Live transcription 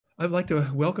I'd like to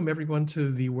welcome everyone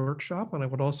to the workshop, and I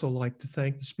would also like to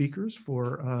thank the speakers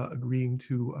for agreeing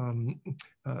to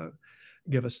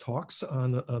give us talks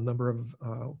on a number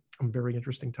of very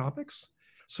interesting topics.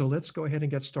 So let's go ahead and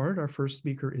get started. Our first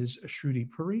speaker is Shruti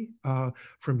Puri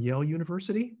from Yale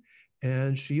University,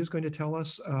 and she is going to tell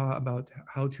us about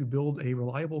how to build a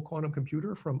reliable quantum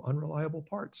computer from unreliable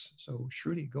parts. So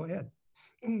Shruti, go ahead.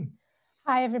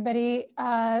 Hi, everybody.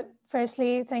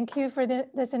 Firstly, thank you for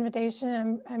this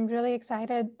invitation. I'm really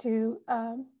excited to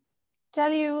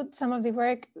tell you some of the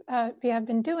work we have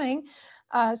been doing.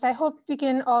 So I hope we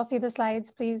can all see the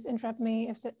slides. Please interrupt me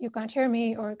if you can't hear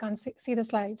me or can't see the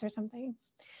slides or something.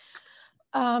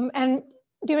 And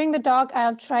during the talk,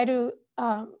 I'll try to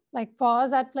like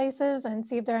pause at places and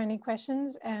see if there are any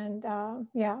questions. And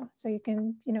yeah, so you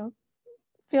can,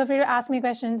 feel free to ask me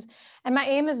questions. And my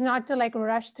aim is not to like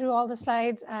rush through all the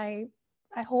slides.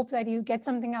 I hope that you get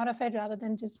something out of it rather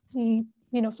than just me,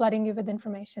 flooding you with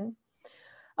information.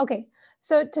 Okay,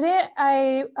 so today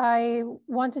I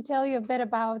want to tell you a bit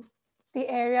about the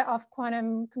area of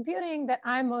quantum computing that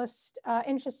I'm most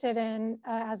interested in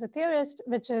as a theorist,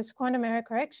 which is quantum error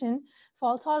correction,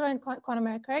 fault-tolerant quantum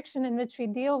error correction, in which we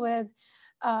deal with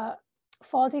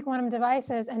faulty quantum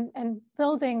devices and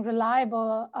building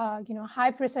reliable,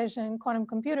 high precision quantum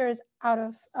computers out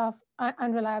of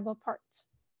unreliable parts.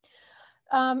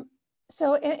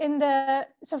 So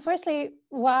firstly,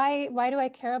 why do I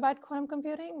care about quantum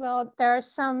computing? Well, there are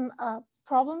some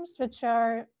problems which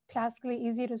are classically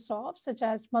easy to solve, such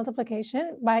as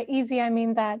multiplication. By easy, I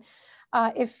mean that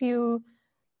if you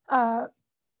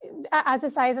as the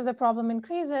size of the problem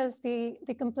increases, the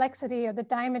complexity or the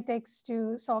time it takes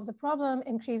to solve the problem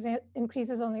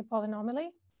increases only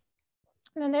polynomially.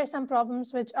 And then there are some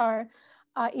problems which are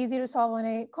easy to solve on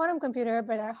a quantum computer,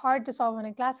 but are hard to solve on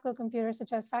a classical computer,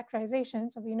 such as factorization.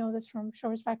 So we know this from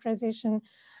Shor's factorization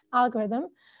algorithm,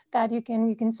 that you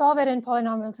can solve it in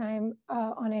polynomial time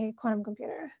on a quantum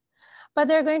computer. But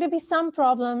there are going to be some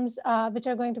problems which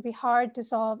are going to be hard to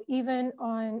solve even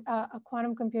on a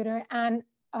quantum computer and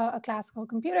a classical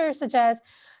computer, such as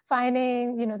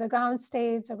finding, the ground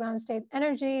states or ground state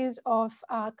energies of,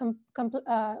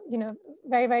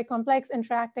 very, very complex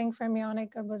interacting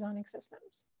fermionic or bosonic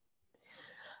systems.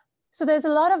 So there's a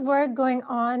lot of work going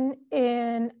on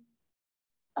in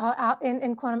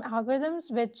quantum algorithms,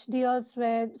 which deals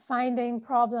with finding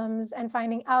problems and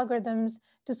finding algorithms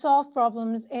to solve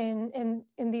problems in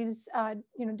these,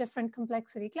 different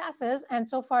complexity classes. And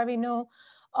so far we know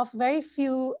of very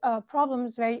few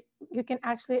problems where you can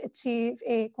actually achieve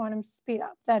a quantum speed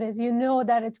up. That is,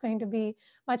 that it's going to be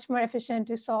much more efficient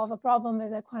to solve a problem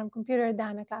with a quantum computer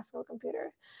than a classical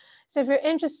computer. So if you're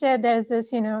interested, there's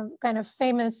this, kind of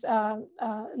famous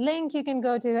link you can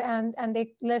go to, and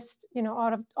they list,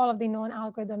 all of the known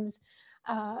algorithms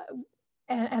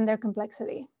and their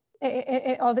complexity,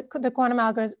 all the quantum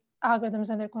algorithms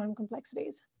and their quantum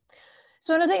complexities.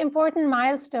 So one of the important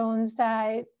milestones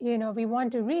that we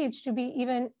want to reach to be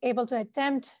even able to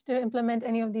attempt to implement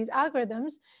any of these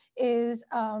algorithms is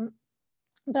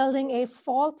building a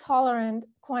fault-tolerant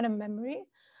quantum memory,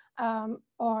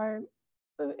 or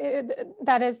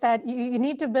that is that you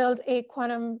need to build a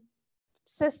quantum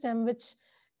system which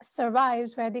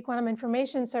survives, where the quantum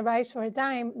information survives for a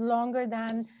time longer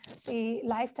than the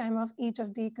lifetime of each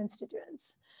of the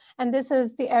constituents. And this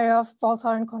is the area of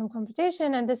fault-tolerant quantum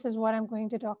computation, and this is what I'm going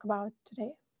to talk about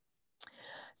today.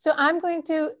 So I'm going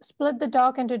to split the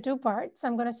talk into two parts.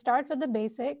 I'm going to start with the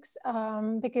basics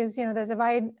because there's a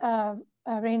wide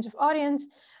range of audience.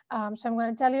 So I'm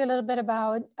going to tell you a little bit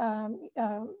about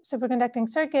superconducting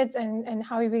circuits and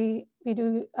how we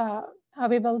build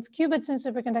qubits in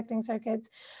superconducting circuits.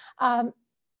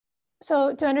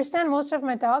 So to understand most of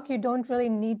my talk, you don't really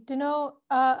need to know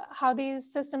how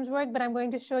these systems work, but I'm going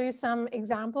to show you some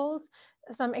examples,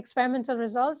 some experimental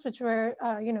results, which were,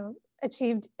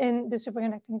 achieved in the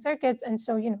superconducting circuits. And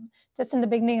so, just in the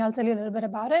beginning, I'll tell you a little bit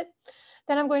about it.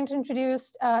 Then I'm going to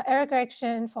introduce error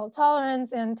correction, fault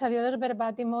tolerance, and tell you a little bit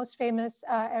about the most famous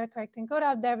error correcting code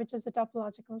out there, which is the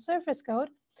topological surface code.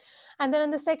 And then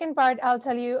in the second part, I'll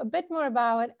tell you a bit more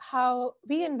about how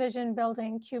we envision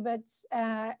building qubits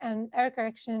and error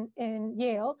correction in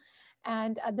Yale.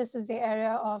 And this is the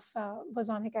area of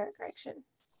bosonic error correction.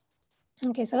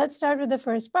 Okay, so let's start with the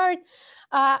first part.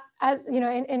 As you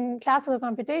know, in classical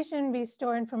computation, we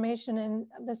store information in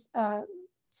this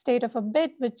state of a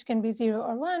bit, which can be 0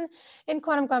 or 1. In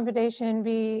quantum computation,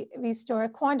 we store a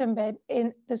quantum bit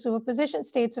in the superposition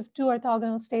states of two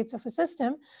orthogonal states of a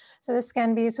system. So this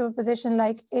can be a superposition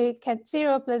like A ket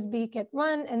 0 plus B ket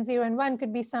 1, and 0 and 1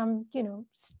 could be some,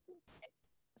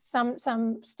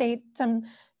 some state, some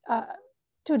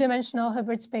two-dimensional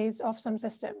Hilbert space of some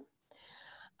system.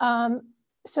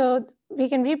 So we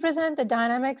can represent the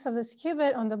dynamics of this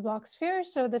qubit on the Bloch sphere.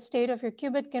 So the state of your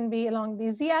qubit can be along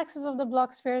the z-axis of the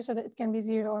Bloch sphere, so that it can be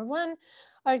 0 or 1,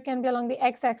 or it can be along the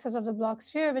x-axis of the Bloch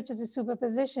sphere, which is a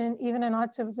superposition, even and odd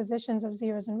superpositions of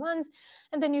zeros and ones.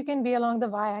 And then you can be along the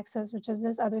y-axis, which is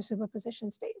this other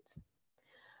superposition states.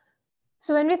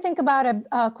 So when we think about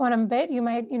a quantum bit, you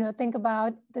might think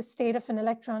about the state of an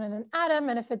electron in an atom.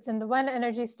 And if it's in the one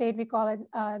energy state, we call it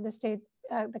the state,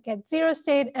 the ket 0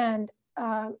 state. And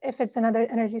if it's another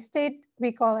energy state,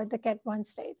 we call it the ket 1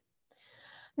 state.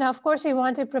 Now, of course, we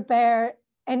want to prepare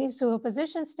any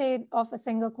superposition state of a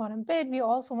single quantum bit. We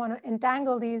also want to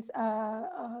entangle these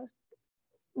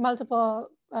multiple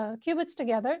qubits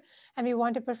together, and we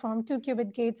want to perform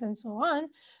 2-qubit gates and so on.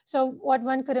 So what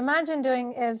one could imagine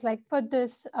doing is like put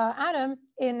this atom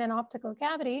in an optical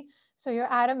cavity. So your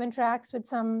atom interacts with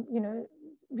some,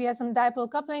 via some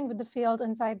dipole coupling with the field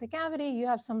inside the cavity. You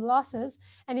have some losses,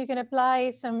 and you can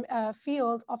apply some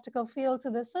optical field to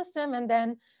the system, and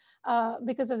then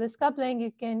because of this coupling, you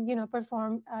can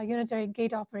perform unitary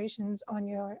gate operations on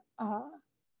your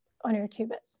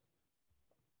qubit.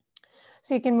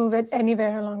 So you can move it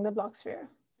anywhere along the Bloch sphere.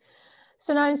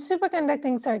 So now in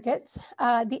superconducting circuits,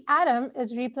 the atom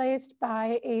is replaced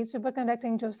by a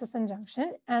superconducting Josephson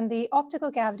junction, and the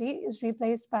optical cavity is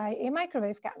replaced by a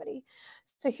microwave cavity.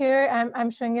 So here I'm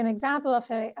showing you an example of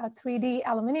a 3D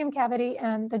aluminum cavity,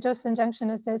 and the Josephson junction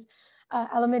is this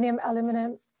aluminum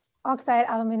oxide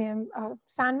aluminum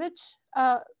sandwich,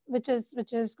 which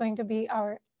is going to be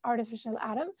our artificial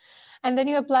atom. And then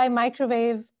you apply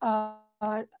microwave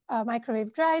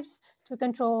drives to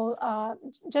control,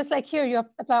 just like here you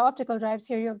apply optical drives,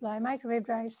 here you apply microwave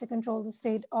drives to control the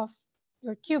state of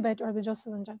your qubit or the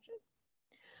Josephson junction.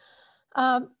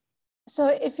 So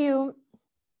if you,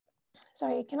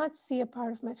 sorry, I cannot see a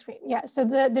part of my screen. Yeah, so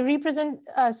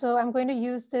so I'm going to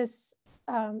use this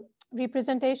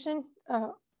representation,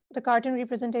 the cartoon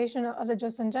representation of the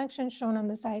Josephson junction shown on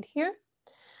the side here.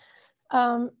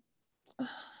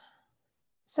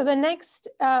 So the next,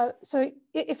 so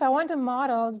if I want to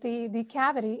model the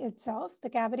cavity itself, the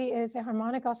cavity is a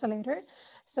harmonic oscillator.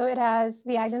 So it has,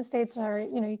 the eigenstates are,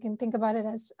 you can think about it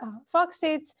as Fock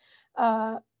states,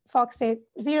 Fock state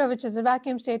 0, which is a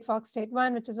vacuum state, Fock state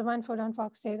 1, which is a 1-photon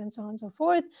Fock state, and so on and so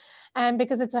forth. And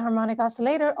because it's a harmonic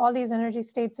oscillator, all these energy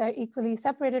states are equally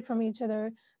separated from each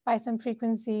other by some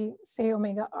frequency, say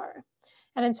omega r.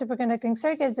 And in superconducting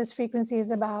circuits, this frequency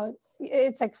is about,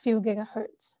 it's like few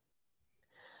gigahertz.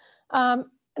 Now,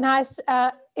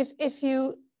 if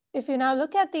you now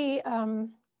look at the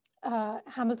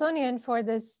Hamiltonian for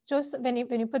this, when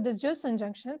you put this Josephson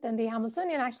junction, then the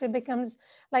Hamiltonian actually becomes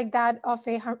like that of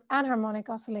a anharmonic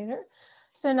oscillator.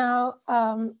 So now,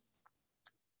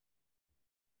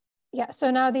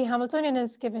 so now the Hamiltonian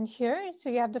is given here. So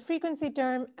you have the frequency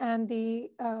term, and the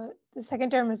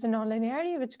second term is the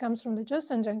nonlinearity, which comes from the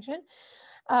Josephson junction.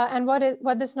 And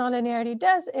what this nonlinearity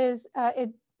does is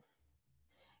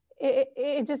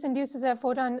it just induces a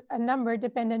photon number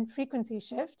dependent frequency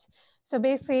shift. So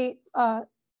basically,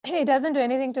 it doesn't do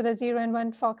anything to the 0 and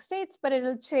 1 Fock states, but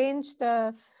it'll change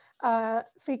the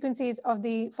frequencies of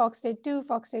the Fock state 2,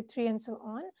 Fock state 3, and so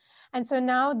on. And so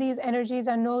now these energies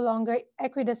are no longer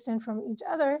equidistant from each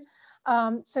other.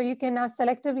 So you can now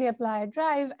selectively apply a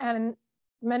drive and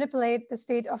manipulate the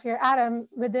state of your atom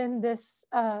within this,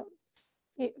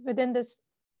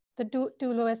 the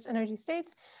two lowest energy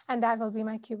states, and that will be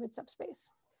my qubit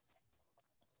subspace.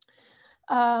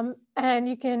 And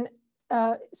you can,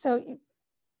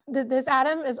 this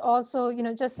atom is also,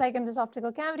 just like in this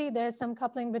optical cavity, there's some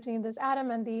coupling between this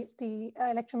atom and the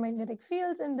electromagnetic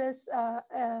fields in this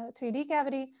 3D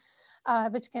cavity,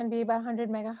 which can be about 100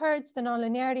 megahertz. The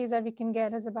nonlinearities that we can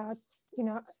get is about,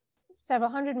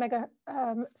 several hundred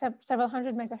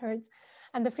megahertz.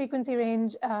 And the frequency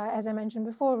range, as I mentioned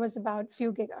before, was about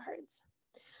few gigahertz.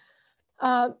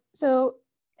 So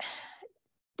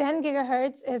 10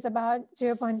 gigahertz is about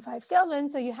 0.5 Kelvin.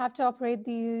 So you have to operate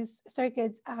these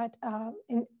circuits at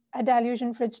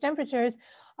dilution fridge temperatures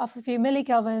of a few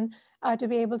millikelvin to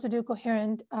be able to do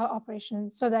coherent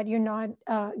operations, so that you're not,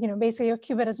 basically your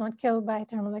qubit is not killed by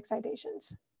thermal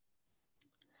excitations.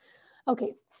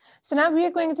 Okay, so now we are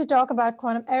going to talk about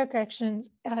quantum error corrections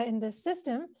in this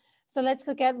system. So let's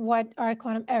look at what are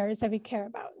quantum errors that we care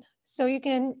about. So you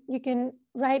can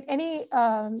write any,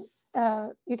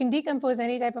 you can decompose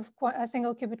any type of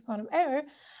single qubit quantum error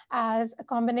as a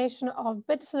combination of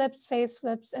bit flips, phase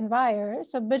flips, and wire.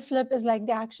 So bit flip is like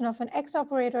the action of an X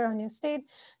operator on your state.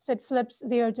 So it flips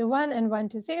 0 to 1 and 1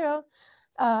 to 0.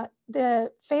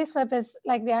 The phase flip is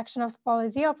like the action of Pauli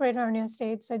Z operator on your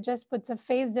state. So it just puts a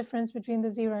phase difference between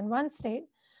the 0 and 1 state.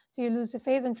 So you lose the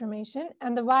phase information.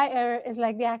 And the Y error is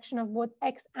like the action of both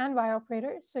X and Y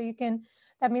operators. So you can,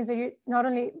 that means that you're not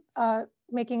only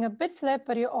making a bit flip,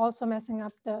 but you're also messing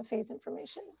up the phase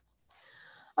information.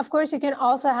 Of course, you can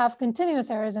also have continuous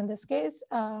errors in this case.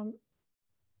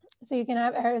 So you can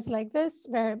have errors like this,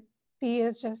 where P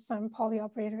is just some Pauli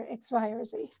operator X, Y, or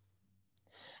Z.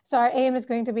 So our aim is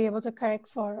going to be able to correct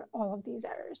for all of these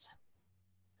errors.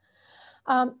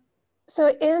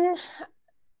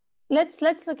 Let's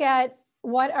look at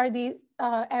what are the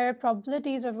error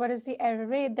probabilities, or what is the error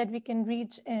rate that we can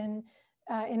reach in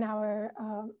our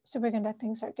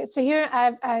superconducting circuit. So here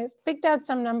I've picked out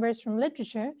some numbers from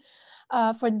literature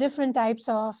for different types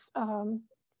of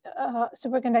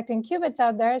superconducting qubits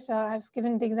out there. So I've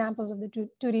given the examples of the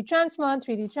 2D transmon,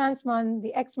 3D transmon,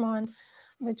 the XMON,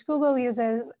 which Google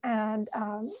uses, and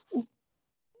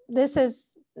this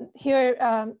is here.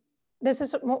 This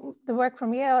is the work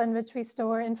from Yale, in which we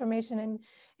store information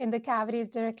in the cavities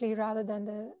directly rather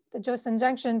than the Josephson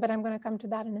junction, but I'm going to come to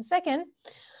that in a second.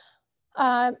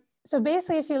 So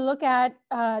basically, if you look at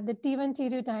the T1,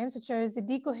 T2 times, which is the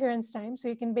decoherence time, so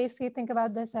you can basically think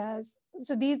about this as,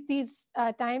 so these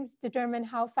times determine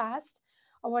how fast,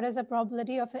 or what is the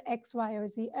probability of an X, Y, or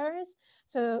Z errors.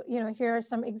 So, here are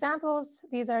some examples.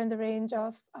 These are in the range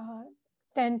of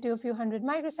 10 to a few hundred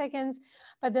microseconds,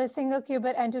 but the single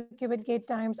qubit and 2 qubit gate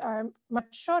times are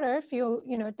much shorter,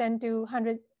 10 to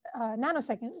 100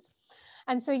 nanoseconds.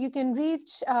 And so you can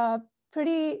reach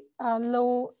pretty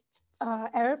low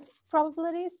error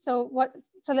probabilities. So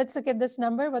let's look at this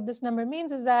number. What this number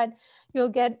means is that you'll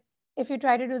get, if you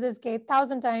try to do this gate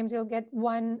 1,000 times, you'll get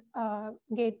one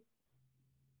gate,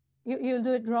 you'll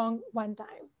do it wrong one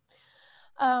time.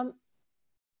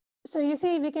 So you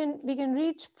see, we can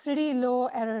reach pretty low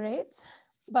error rates,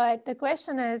 but the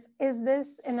question is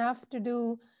this enough to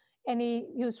do any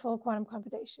useful quantum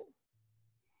computation?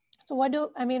 So what do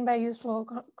I mean by useful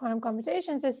quantum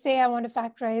computations? Is, say I want to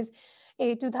factorize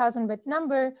a 2,000 bit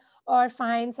number, or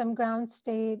find some ground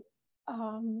state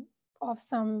of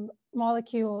some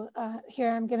molecule.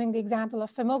 Here I'm giving the example of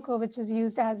FEMOCO, which is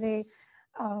used as a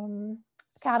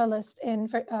catalyst in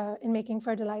making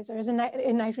fertilizers, in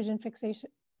nitrogen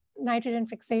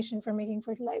fixation for making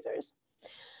fertilizers.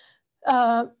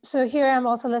 So here I'm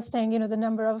also listing, the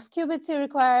number of qubits you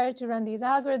require to run these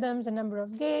algorithms, the number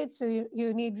of gates. So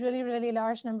you need really, really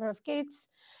large number of gates.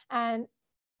 And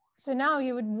so now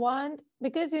you would want,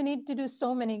 because you need to do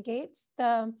so many gates,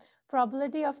 the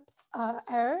probability of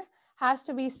error has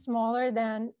to be smaller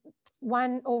than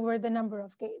 1 over the number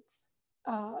of gates,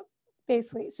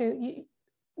 basically. So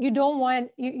you don't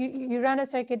want, you run a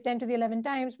circuit 10 to the 11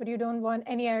 times, but you don't want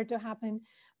any error to happen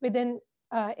within,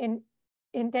 in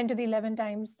 10 to the 11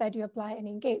 times that you apply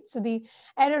any gate. So the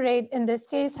error rate in this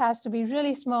case has to be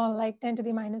really small, like 10 to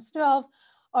the minus 12,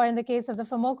 or in the case of the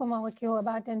FEMOCO molecule,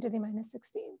 about 10 to the minus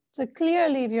 16. So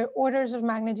clearly, if you're orders of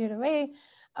magnitude away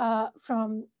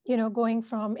from, going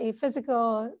from a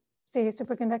physical, say,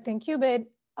 superconducting qubit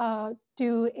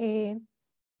to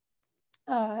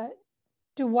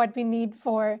what we need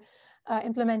for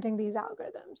implementing these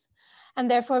algorithms.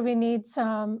 And therefore, we need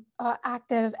some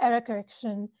active error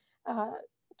correction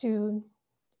to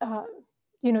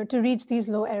reach these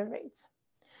low error rates.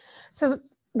 So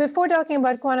before talking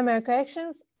about quantum error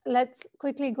corrections, let's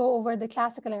quickly go over the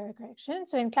classical error correction.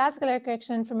 So in classical error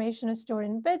correction, information is stored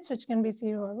in bits, which can be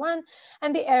 0 or 1,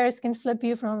 and the errors can flip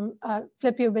you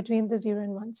between the 0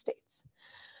 and 1 states.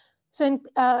 So in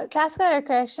classical error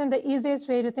correction, the easiest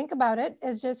way to think about it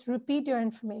is just repeat your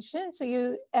information. So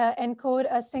you encode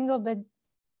a single bit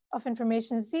of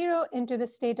information 0 into the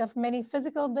state of many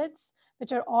physical bits,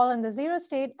 which are all in the 0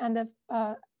 state, and the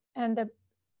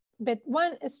bit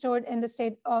 1 is stored in the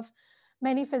state of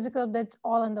many physical bits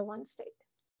all in the 1 state.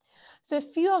 So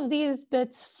if few of these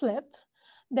bits flip,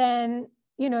 then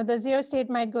the 0 state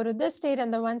might go to this state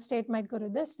and the 1 state might go to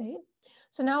this state.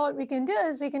 So now what we can do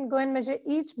is we can go and measure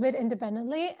each bit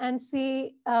independently and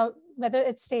see whether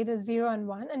its state is 0 and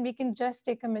 1, and we can just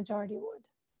take a majority vote.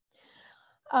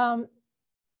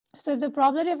 So if the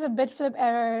probability of a bit flip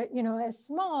error, is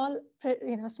small,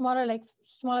 smaller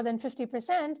than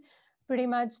 50%, pretty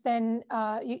much, then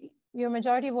your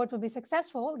majority vote will be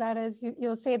successful. That is,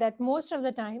 you'll say that most of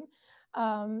the time.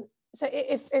 So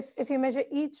if you measure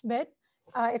each bit,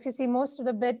 if you see most of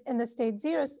the bit in the state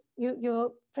 0,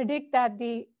 you'll predict that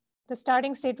the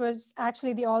starting state was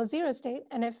actually the all 0 state.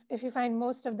 And if you find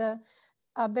most of the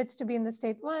bits to be in the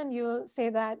state 1, you will say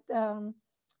that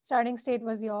starting state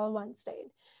was the all 1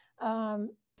 state.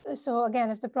 So again,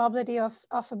 if the probability of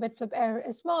a bit flip error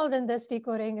is small, then this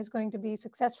decoding is going to be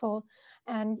successful.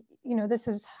 And this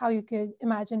is how you could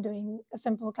imagine doing a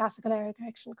simple classical error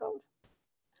correction code.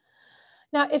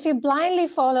 Now, if you blindly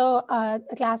follow a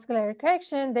classical error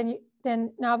correction,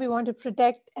 then now we want to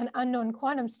protect an unknown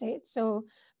quantum state. So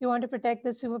we want to protect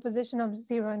the superposition of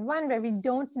 0 and 1, where we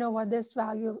don't know what this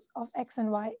value of x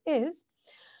and y is.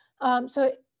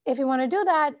 So if you want to do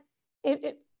that,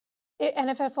 and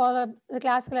if I follow the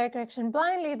classical error correction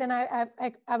blindly, then I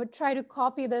would try to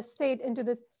copy the state into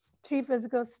the three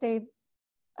physical state,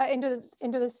 into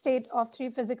the state of three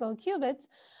physical qubits.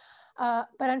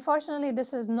 But unfortunately,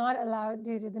 this is not allowed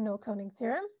due to the no cloning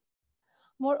theorem.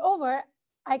 Moreover,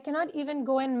 I cannot even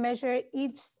go and measure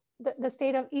the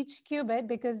state of each qubit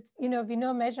because we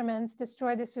know measurements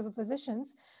destroy the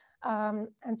superpositions.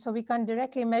 And so we can't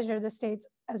directly measure the states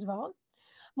as well.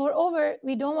 Moreover,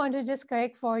 we don't want to just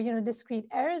correct for discrete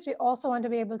errors. We also want to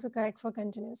be able to correct for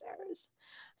continuous errors.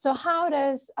 So how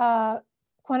does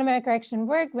quantum error correction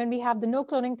work when we have the no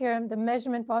cloning theorem, the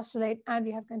measurement postulate, and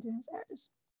we have continuous errors?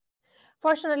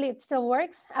 Fortunately, it still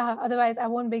works. Otherwise, I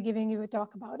won't be giving you a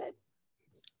talk about it.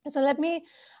 So let me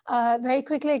very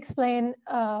quickly explain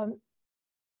a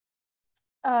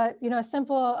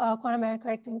simple quantum error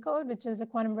correcting code, which is a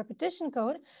quantum repetition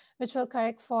code, which will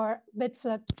correct for bit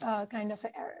flip kind of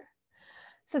an error.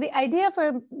 So the idea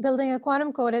for building a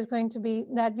quantum code is going to be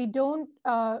that we don't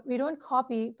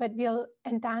copy, but we'll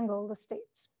entangle the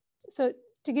states. So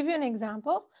to give you an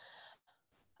example,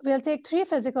 we'll take three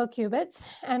physical qubits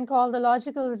and call the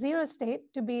logical 0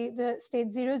 state to be the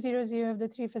state 0, 0, 0 of the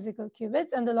three physical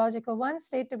qubits, and the logical 1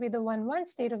 state to be the 1, 1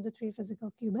 state of the three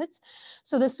physical qubits.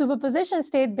 So the superposition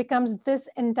state becomes this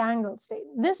entangled state.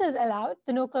 This is allowed.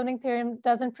 The no cloning theorem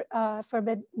doesn't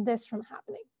forbid this from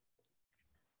happening.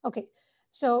 Okay,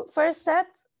 so first step,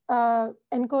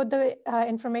 encode the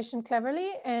information cleverly,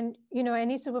 and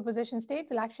any superposition state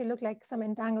will actually look like some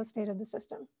entangled state of the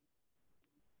system.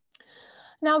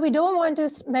 Now, we don't want to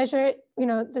measure,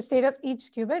 the state of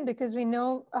each qubit because we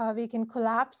know we can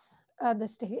collapse the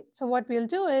state. So what we'll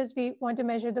do is we want to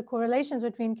measure the correlations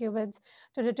between qubits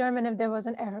to determine if there was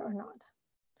an error or not.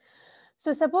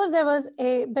 So suppose there was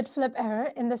a bit flip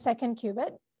error in the second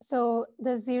qubit. So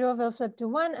the 0 will flip to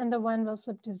 1 and the 1 will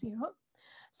flip to 0.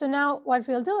 So now what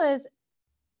we'll do is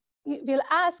we'll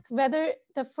ask whether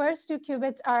the first two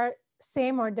qubits are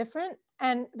same or different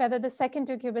and whether the second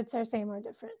two qubits are same or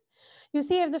different. You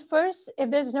see, if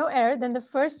there's no error, then the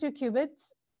first two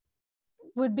qubits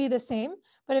would be the same.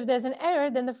 But if there's an error,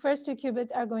 then the first two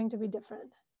qubits are going to be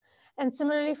different. And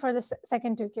similarly for the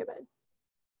second two qubit.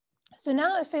 So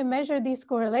now if we measure these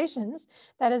correlations,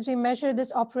 that is, we measure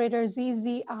this operator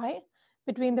ZZI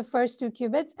between the first two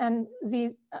qubits and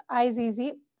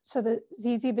IZZ, so the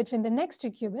ZZ between the next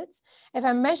two qubits. If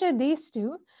I measure these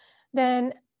two,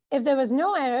 then if there was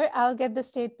no error, I'll get the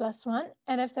state +1.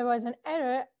 And if there was an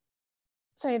error,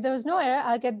 if there was no error,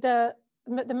 I'll get the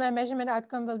measurement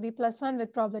outcome will be +1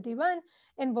 with probability 1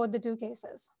 in both the two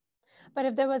cases. But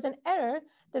if there was an error,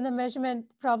 then the measurement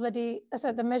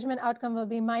outcome will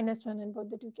be -1 in both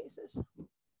the two cases.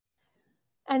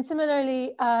 And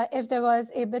similarly, if there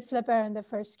was a bit flip error in the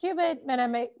first qubit, when I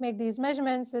make these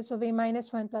measurements, this will be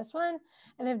 -1 +1.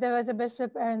 And if there was a bit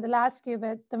flip error in the last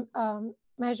qubit, the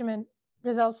measurement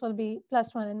results will be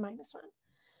 +1 and -1.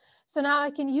 So now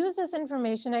I can use this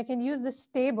information, I can use this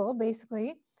table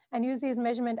basically, and use these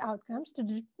measurement outcomes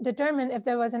to determine if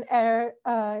there was an error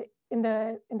in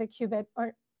the qubit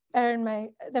or error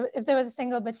if there was a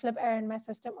single bit flip error in my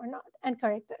system or not, and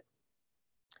correct it.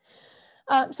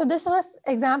 So this is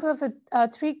an example of a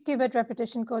 3-qubit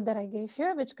repetition code that I gave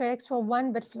here, which corrects for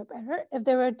 1 bit flip error. If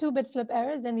there were 2 bit flip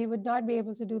errors, then we would not be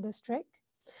able to do this trick.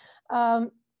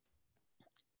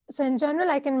 So in general,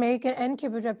 I can make an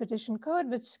n-qubit repetition code,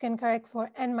 which can correct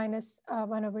for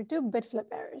n-1/2 bit flip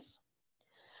errors.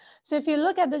 So if you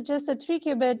look at just the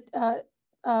 3-qubit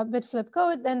bit flip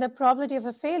code, then the probability of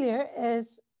a failure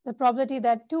is the probability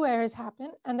that 2 errors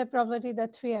happen and the probability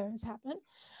that 3 errors happen.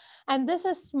 And this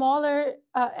is smaller,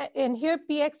 and here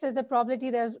px is the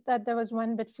probability that there was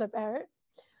 1 bit flip error.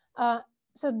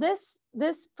 So this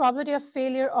probability of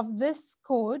failure of this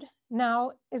code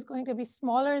now is going to be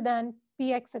smaller than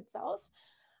px itself.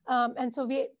 And so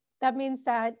that means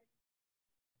that,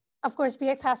 of course,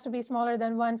 px has to be smaller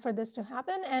than 1 for this to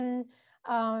happen. And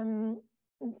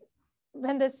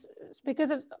when this, because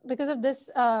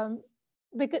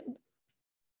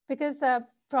the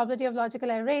probability of logical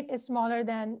error rate is smaller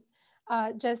than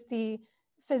just the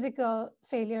physical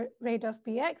failure rate of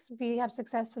px, we have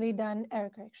successfully done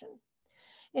error correction.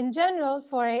 In general,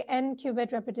 for a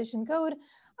n-qubit repetition code,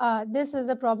 This is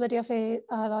the probability of a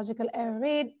logical error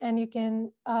rate, and you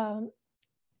can,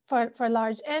 for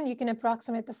large n, you can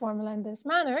approximate the formula in this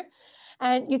manner.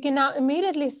 And you can now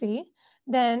immediately see,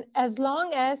 then as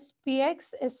long as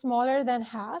px is smaller than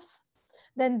half,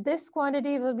 then this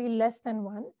quantity will be less than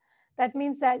 1. That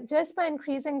means that just by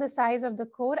increasing the size of the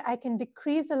code, I can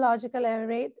decrease the logical error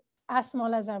rate as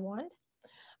small as I want.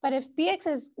 But if px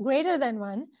is greater than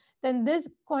 1, then this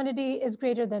quantity is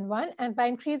greater than 1. And by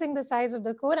increasing the size of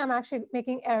the code, I'm actually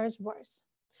making errors worse.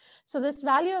 So this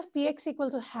value of px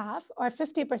equal to half, or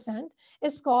 50%,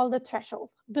 is called the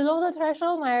threshold. Below the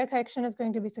threshold, my error correction is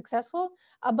going to be successful.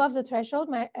 Above the threshold,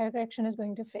 my error correction is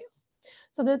going to fail.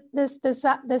 So the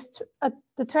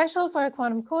threshold for a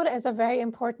quantum code is a very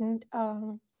important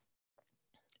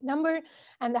number,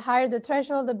 and the higher the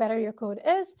threshold, the better your code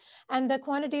is. And the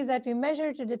quantities that we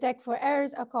measure to detect for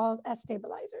errors are called as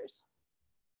stabilizers.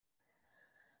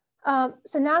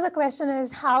 So now the question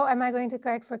is, how am I going to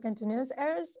correct for continuous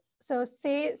errors? So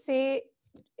say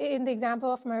in the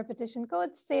example of my repetition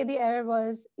code, say the error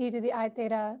was e to the I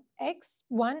theta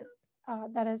x1,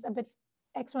 that is a bit,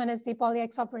 x1 is the poly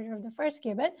x operator of the first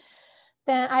qubit.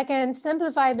 Then I can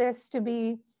simplify this to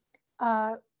be,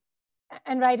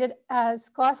 and write it as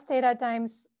cos theta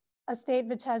times a state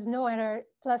which has no error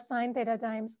plus sine theta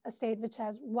times a state which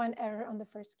has 1 error on the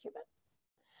first qubit.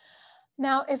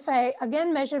 Now, if I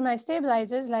again measure my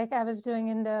stabilizers like I was doing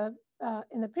in the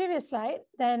previous slide,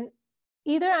 then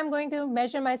either I'm going to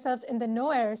measure myself in the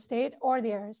no error state or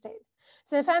the error state.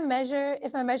 So if my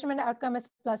measurement outcome is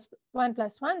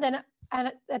 +1, then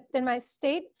my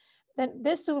state, then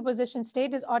this superposition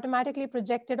state is automatically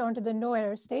projected onto the no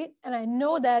error state. And I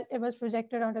know that it was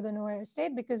projected onto the no error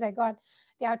state because I got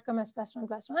the outcome as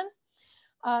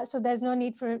 +1. So there's no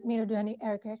need for me to do any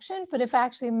error correction. But if I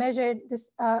actually measured this,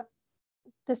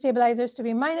 the stabilizers to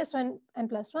be -1 and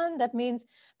 +1, that means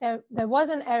there was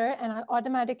an error, and I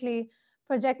automatically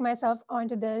project myself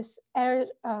onto this error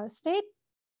state.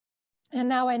 And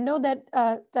now I know that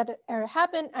that error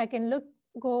happened. I can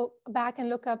go back and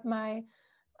look up my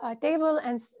table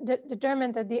and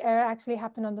determine that the error actually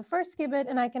happened on the first qubit,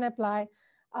 and I can apply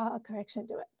a correction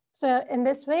to it. So in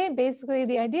this way, basically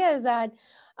the idea is that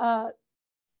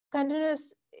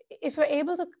if you're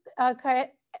able to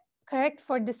correct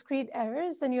for discrete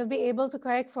errors, then you'll be able to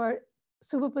correct for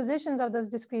superpositions of those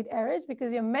discrete errors,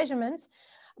 because your measurements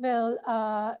will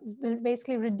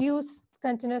basically reduce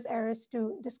continuous errors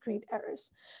to discrete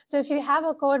errors. So if you have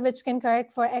a code which can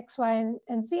correct for X, Y,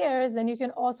 and Z errors, then you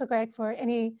can also correct for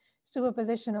any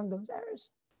superposition of those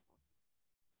errors.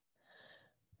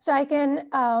 So I can,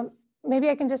 maybe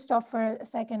I can just stop for a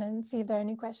second and see if there are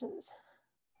any questions.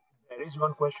 There is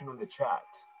one question on the chat.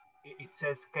 It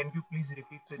says, can you please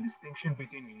repeat the distinction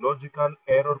between logical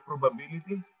error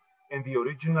probability and the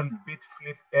original bit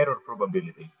flip error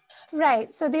probability?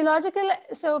 Right. So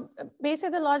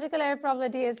basically the logical error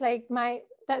probability is like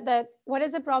what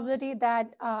is the probability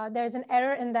that there's an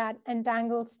error in that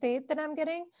entangled state that I'm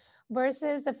getting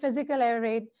versus the physical error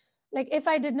rate. Like if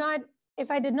I did not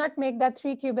make that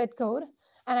 3-qubit code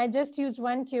and I just used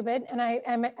 1 qubit and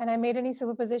I made any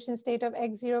superposition state of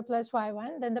x0 plus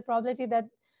y1, then the probability that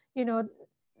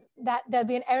that there'll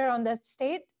be an error on that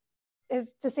state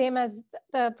is the same as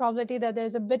the probability that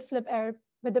there's a bit flip error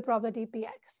with the probability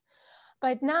px.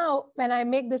 But now when I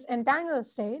make this entangled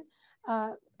state,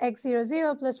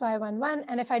 x00 plus y11,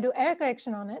 and if I do error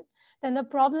correction on it, then the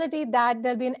probability that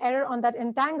there'll be an error on that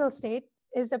entangled state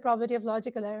is the probability of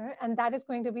logical error, and that is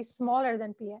going to be smaller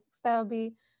than px. That will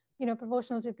be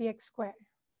proportional to px squared.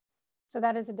 So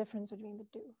that is the difference between the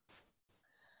two.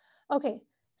 Okay,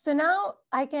 so now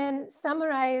I can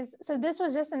summarize. So this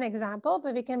was just an example,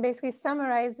 but we can basically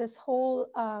summarize this whole,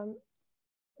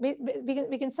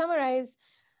 we can summarize,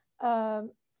 or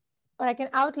I can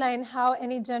outline how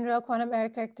any general quantum error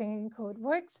correcting code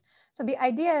works. So the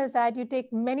idea is that you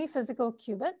take many physical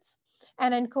qubits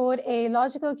and encode a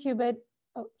logical qubit.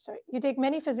 Oh, sorry. You take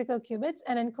many physical qubits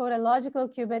and encode a logical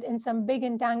qubit in some big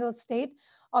entangled state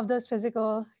of those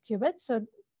physical qubits. So,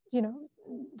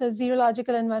 the 0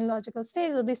 logical and 1 logical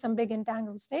state will be some big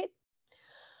entangled state.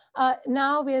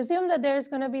 Now we assume that there's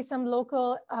going to be some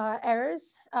local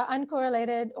errors,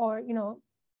 uncorrelated or,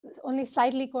 only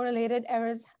slightly correlated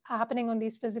errors happening on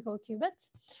these physical qubits.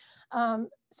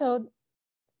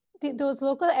 Those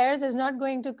local errors is not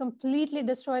going to completely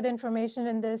destroy the information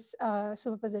in this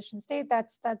superposition state.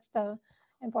 That's the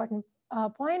important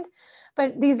point.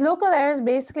 But these local errors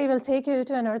basically will take you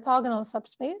to an orthogonal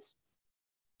subspace.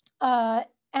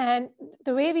 And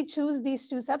the way we choose these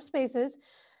two subspaces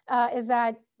is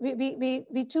that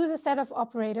we choose a set of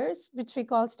operators, which we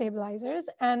call stabilizers.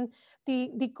 And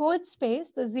the code space,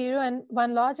 the 0 and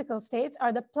 1 logical states,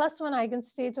 are the +1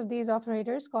 eigenstates of these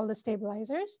operators called the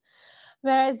stabilizers.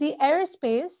 Whereas the error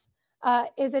space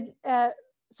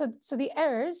so the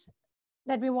errors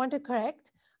that we want to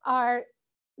correct are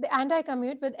the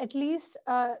anti-commute with at least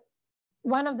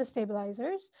one of the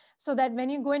stabilizers, so that when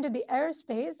you go into the error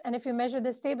space, and if you measure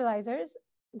the stabilizers,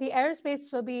 the error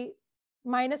space will be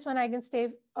 -1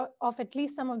 eigenstate of at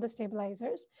least some of the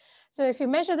stabilizers. So if you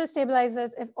measure the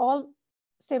stabilizers, if all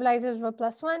stabilizers were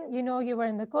 +1, you know you were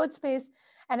in the code space.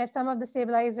 And if some of the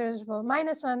stabilizers were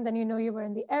 -1, then you know you were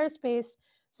in the error space.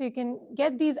 So you can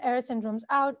get these error syndromes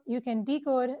out. You can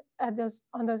decode on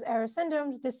those error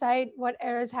syndromes, decide what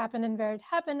errors happen and where it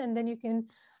happened, and then you can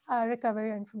recover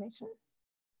your information.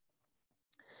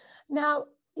 Now,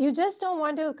 you just don't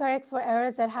want to correct for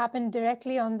errors that happen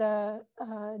directly on the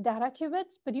data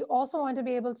qubits, but you also want to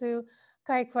be able to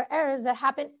correct for errors that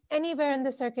happen anywhere in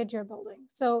the circuit you're building.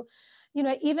 So, you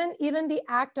know, even the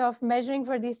act of measuring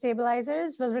for these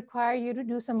stabilizers will require you to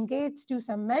do some gates, do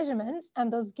some measurements,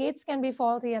 and those gates can be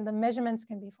faulty and the measurements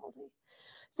can be faulty.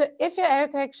 So if your error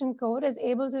correction code is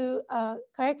able to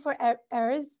correct for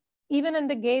errors, even in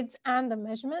the gates and the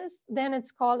measurements, then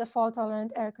it's called a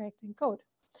fault-tolerant error correcting code.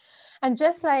 And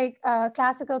just like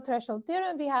classical threshold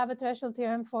theorem, we have a threshold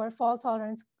theorem for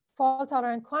fault-tolerant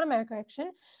quantum error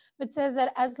correction, which says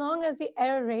that as long as the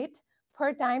error rate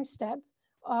per time step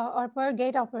or per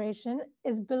gate operation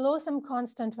is below some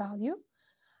constant value,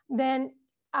 then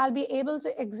I'll be able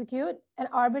to execute an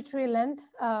arbitrary length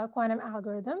quantum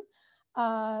algorithm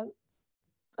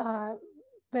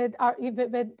with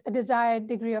a desired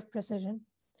degree of precision.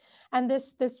 And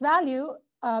this value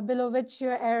below which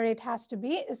your error rate has to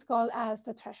be is called as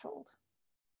the threshold.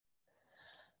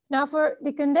 Now, for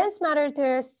the condensed matter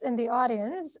theorists in the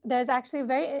audience, there's actually a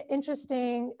very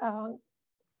interesting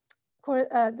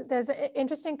there's an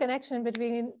interesting connection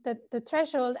between the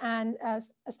threshold and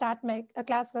a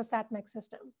classical StatMech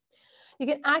system. You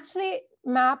can actually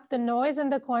map the noise in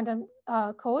the quantum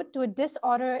code to a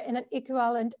disorder in an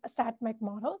equivalent StatMech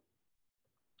model.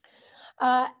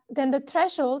 Then the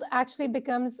threshold actually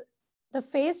becomes the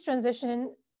phase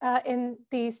transition in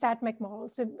the StatMech model.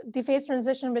 So the phase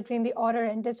transition between the order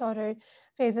and disorder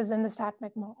phases in the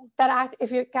StatMech model.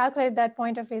 If you calculate that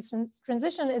point of phase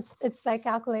transition, it's like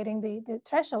calculating the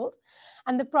threshold.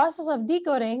 And the process of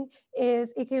decoding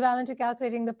is equivalent to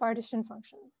calculating the partition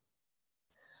function.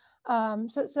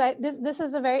 This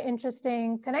is a very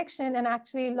interesting connection, and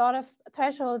actually a lot of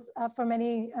thresholds for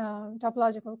many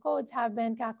topological codes have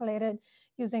been calculated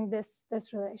using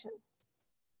this relation.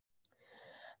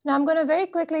 Now, I'm going to very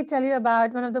quickly tell you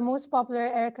about one of the most popular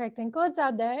error correcting codes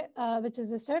out there, which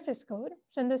is the surface code.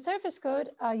 So in the surface code,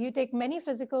 you take many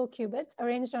physical qubits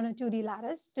arranged on a 2D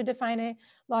lattice to define a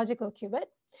logical qubit.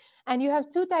 And you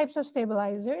have two types of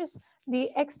stabilizers,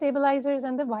 the X stabilizers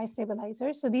and the Y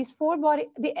stabilizers. So these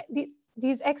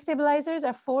these X stabilizers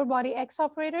are 4-body X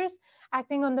operators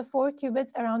acting on the 4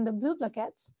 qubits around the blue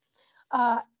plaquettes.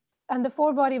 And the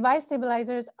 4-body Y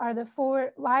stabilizers are the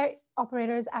 4 Y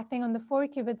operators acting on the 4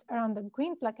 qubits around the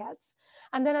green plaquettes.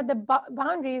 And then at the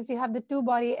boundaries, you have the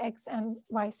 2-body X and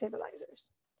Y stabilizers.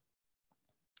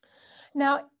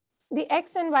 Now, the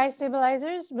X and Y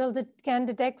stabilizers can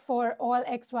detect for all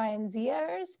X, Y, and Z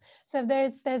errors. So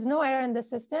if there's no error in the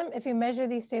system, if you measure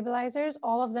these stabilizers,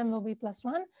 all of them will be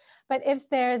 +1. But if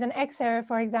there is an X error,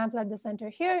 for example, at the center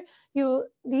here,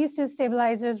 these two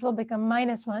stabilizers will become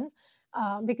 -1.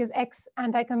 Because X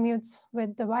anti-commutes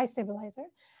with the Y stabilizer.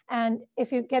 And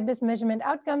if you get this measurement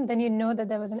outcome, then you know that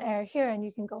there was an error here and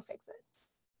you can go fix it.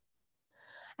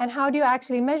 And how do you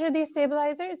actually measure these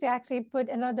stabilizers? You actually put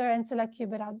another Ancilla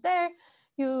qubit out there.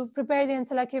 You prepare the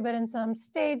Ancilla qubit in some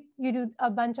state. You do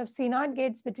a bunch of C0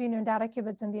 gates between your data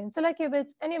qubits and the Ancilla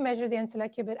qubits, and you measure the Ancilla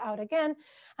qubit out again.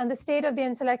 And the state of the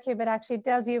Ancilla qubit actually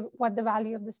tells you what the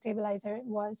value of the stabilizer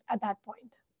was at that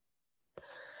point.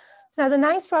 Now, the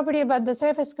nice property about the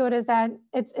surface code is that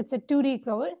it's a 2D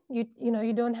code.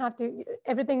 You don't have to,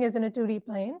 everything is in a 2D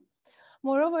plane.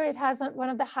 Moreover, it has one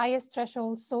of the highest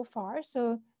thresholds so far.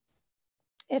 So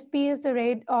if P is the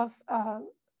rate of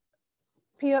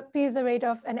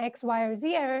an X, Y, or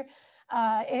Z error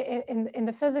in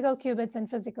the physical qubits and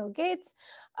physical gates,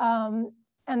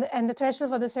 and the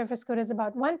threshold for the surface code is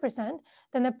about 1%,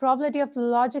 then the probability of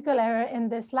logical error in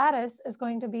this lattice is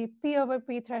going to be P over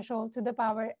P threshold to the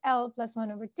power L plus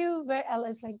 1/2, where L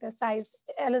is like the size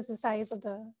of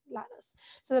the lattice.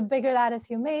 So the bigger lattice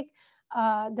you make,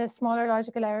 the smaller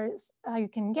logical errors you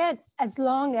can get, as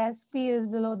long as P is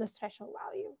below this threshold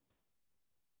value.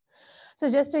 So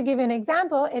just to give you an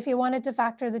example, if you wanted to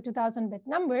factor the 2000-bit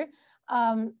number,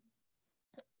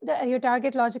 your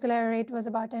target logical error rate was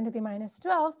about 10 to the minus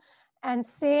 12, and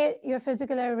say your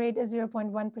physical error rate is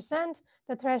 0.1%,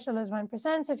 the threshold is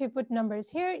 1%. So if you put numbers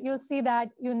here, you'll see that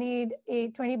you need a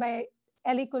 20 by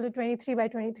L equal to 23 by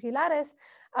 23 lattice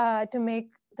to make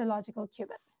the logical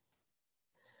qubit.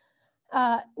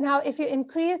 Now, if you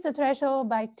increase the threshold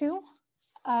by 2,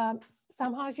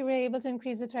 somehow if you were able to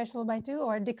increase the threshold by 2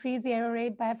 or decrease the error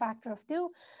rate by a factor of 2,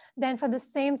 then for the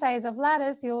same size of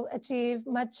lattice, you'll achieve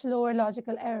much lower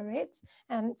logical error rates.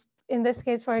 And in this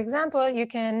case, for example, you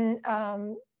can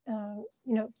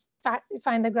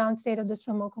find the ground state of this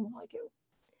Tomoko molecule.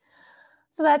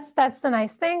 So that's the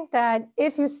nice thing, that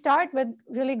if you start with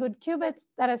really good qubits,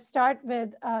 that is, start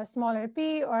with a smaller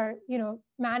p, or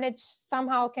manage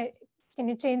somehow, can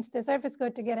you change the surface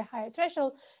code to get a higher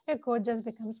threshold, your code just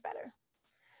becomes better.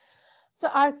 So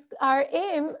our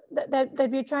aim that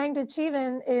we're trying to achieve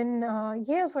in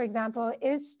Yale, for example,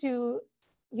 is to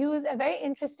use a very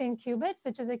interesting qubit,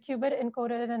 which is a qubit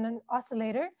encoded in an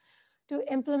oscillator, to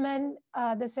implement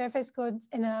the surface code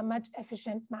in a much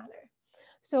efficient manner.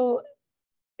 So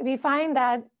we find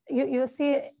that you'll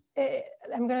see,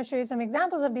 I'm going to show you some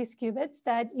examples of these qubits,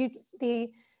 that you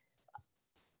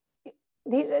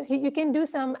can do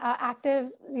some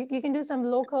you can do some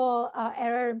local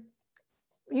error.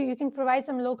 You can provide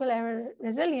some local error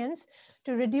resilience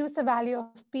to reduce the value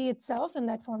of P itself in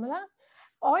that formula,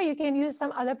 or you can use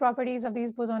some other properties of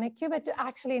these bosonic qubits to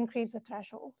actually increase the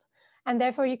threshold. And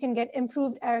therefore, you can get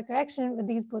improved error correction with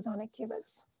these bosonic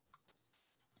qubits.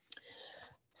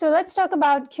 So let's talk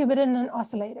about qubit in an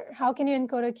oscillator. How can you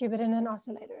encode a qubit in an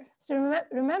oscillator? So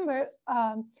remember,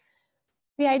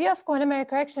 the idea of quantum error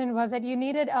correction was that you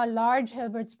needed a large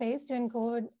Hilbert space to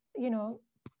encode,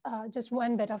 just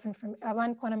one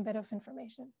quantum bit of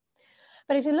information.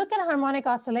 But if you look at a harmonic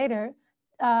oscillator,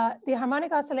 the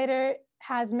harmonic oscillator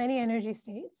has many energy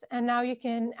states, and now you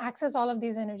can access all of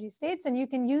these energy states, and you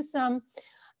can use some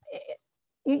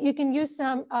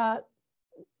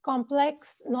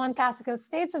complex non-classical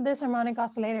states of this harmonic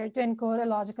oscillator to encode a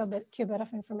logical qubit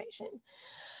of information.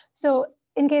 So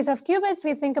in case of qubits,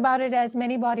 we think about it as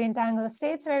many body entangled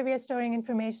states where we are storing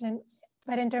information,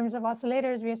 but in terms of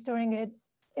oscillators, we are storing it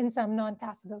in some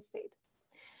non-classical state.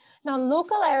 Now,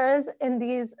 local errors in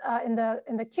these in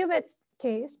the qubit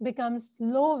case becomes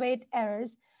low weight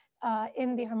errors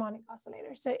in the harmonic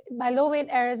oscillator. So by low weight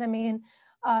errors, I mean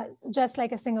just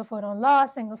like a single photon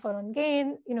loss, single photon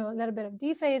gain, a little bit of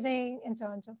dephasing, and so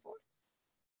on and so forth.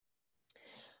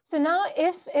 So now,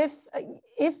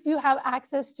 if you have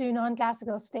access to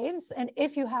non-classical states, and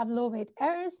if you have low weight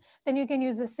errors, then you can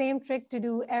use the same trick to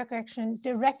do error correction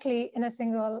directly in a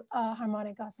single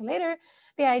harmonic oscillator.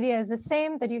 The idea is the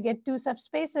same, that you get two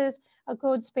subspaces, a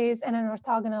code space and an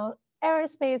orthogonal error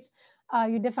space.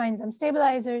 You define some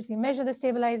stabilizers, you measure the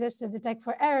stabilizers to detect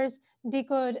for errors,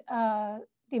 decode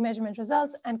the measurement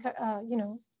results, and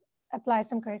apply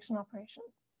some correction operation.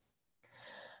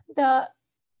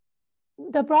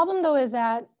 The problem, though, is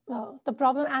that, the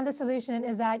problem and the solution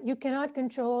is that you cannot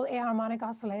control a harmonic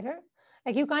oscillator.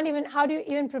 Like, you can't even, how do you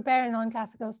even prepare a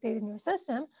non-classical state in your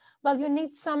system? Well, you need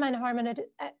some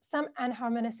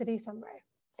anharmonicity somewhere.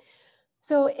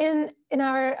 So in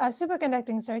our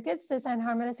superconducting circuits, this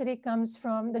anharmonicity comes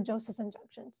from the Josephson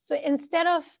junction. So instead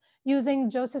of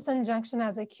using Josephson junction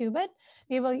as a qubit,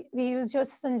 we use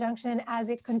Josephson junction as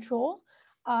a control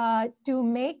to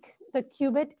make the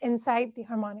qubit inside the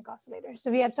harmonic oscillator.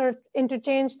 So we have sort of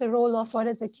interchanged the role of what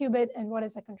is a qubit and what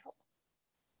is a control.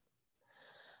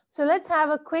 So let's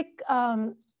have a quick,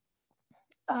 some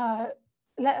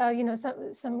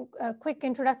quick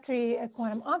introductory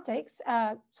quantum optics,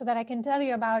 so that I can tell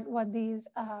you about what these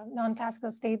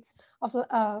non-classical states of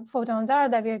photons are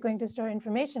that we are going to store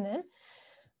information in.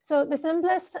 So the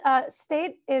simplest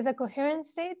state is a coherent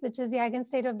state, which is the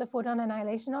eigenstate of the photon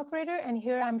annihilation operator. And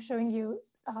here I'm showing you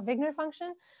a Wigner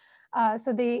function.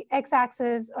 So the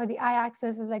x-axis or the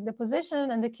y-axis is like the position,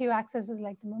 and the q-axis is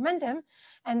like the momentum.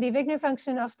 And the Wigner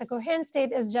function of the coherent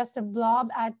state is just a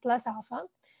blob at plus alpha.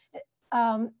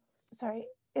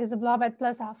 It is a blob at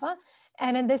plus alpha.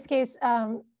 And in this case,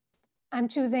 I'm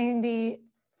choosing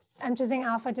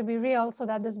alpha to be real so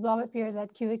that this blob appears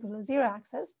at q equal to 0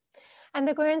 axis. And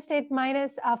the coherent state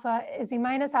minus alpha is the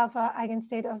minus alpha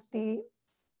eigenstate of the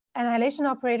annihilation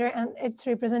operator, and it's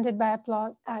represented by a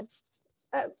blob at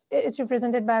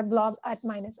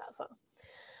minus alpha.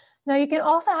 Now, you can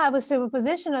also have a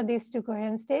superposition of these two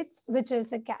coherent states, which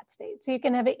is a cat state. So you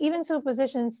can have an even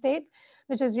superposition state,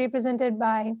 which is represented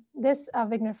by this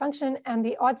Wigner function, and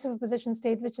the odd superposition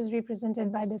state, which is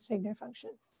represented by this Wigner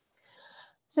function.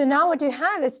 So now what you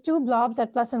have is two blobs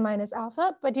at plus and minus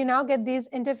alpha, but you now get these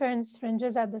interference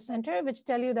fringes at the center, which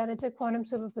tell you that it's a quantum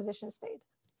superposition state.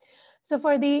 So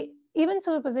for the even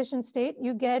superposition state,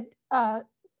 you get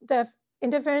the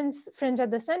interference fringe at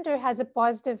the center has a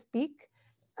positive peak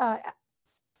at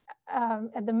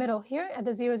the middle here, at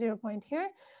the 0, 0 point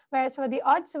here. Whereas for the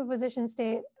odd superposition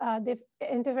state, the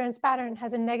interference pattern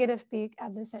has a negative peak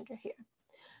at the center here.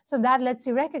 So that lets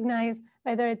you recognize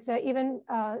whether it's an even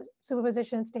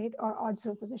superposition state or odd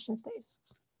superposition state.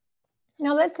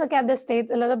 Now let's look at the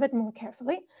states a little bit more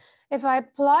carefully. If I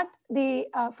plot the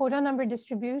photon number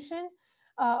distribution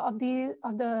of the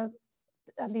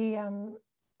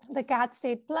cat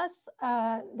state plus,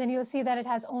 then you'll see that it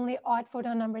has only odd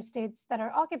photon number states that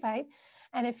are occupied.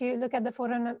 And if you look at the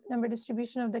photon number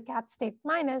distribution of the cat state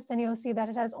minus, then you'll see that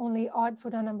it has only odd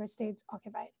photon number states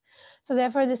occupied. So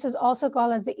therefore, this is also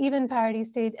called as the even parity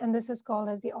state, and this is called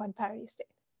as the odd parity state.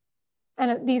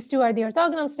 And these two are the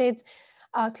orthogonal states.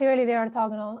 Clearly, they're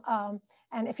orthogonal.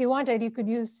 And if you wanted, you could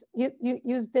use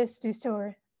this to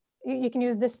store. You can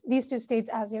use these two states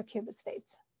as your qubit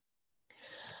states.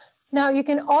 Now you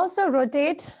can also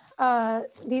rotate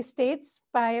these states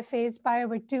by a phase pi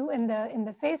over 2 in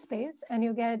the phase space, and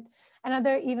you get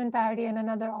another even parity and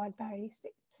another odd parity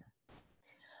states.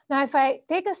 Now, if I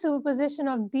take a superposition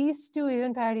of these two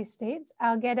even parity states,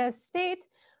 I'll get a state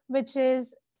which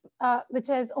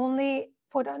has only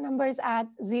photon numbers at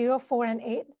 0, 4, and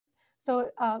 8. So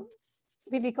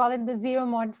we call it the 0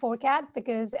 mod 4 cat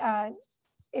because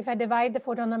if I divide the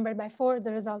photon number by 4,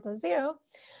 the result is 0.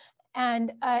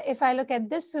 And if I look at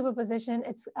this superposition,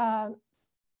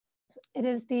 it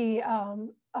is the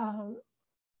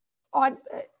odd.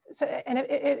 So, and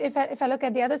if I look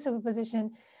at the other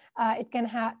superposition, it can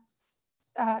have.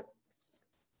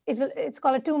 It's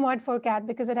called a 2 mod 4 cat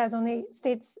because it has only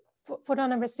states, photon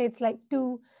number states like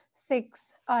 2,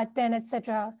 6, 10,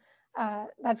 etc.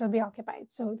 That will be occupied.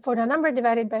 So photon number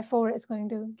divided by 4 is going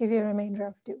to give you a remainder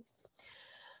of 2.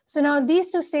 So now these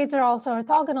two states are also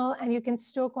orthogonal, and you can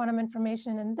store quantum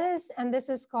information in this, and this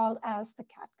is called as the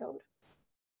cat code.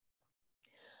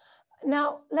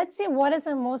 Now, let's see what is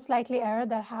the most likely error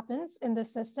that happens in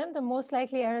this system. The most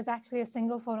likely error is actually a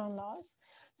single photon loss.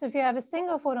 So if you have a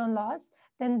single photon loss,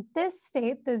 then this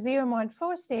state, the 0 mod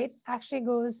 4 state, actually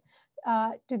goes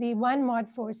to the 1 mod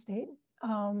 4 state.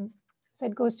 So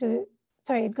it goes to,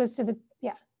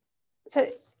 yeah. So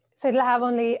it'll have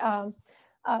only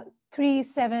 3,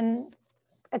 7,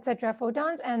 etc.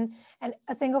 photons, and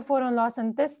a single photon loss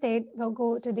in this state will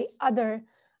go to the other.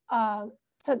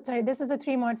 This is the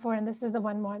 3 mod 4, and this is the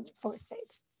 1 mod 4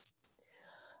 state.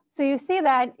 So you see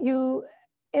that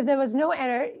if there was no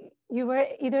error, you were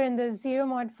either in the 0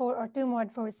 mod 4 or 2 mod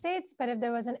 4 states, but if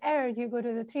there was an error, you go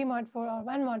to the 3 mod 4 or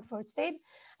 1 mod 4 state.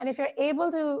 And if you're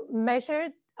able to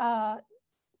measure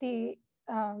the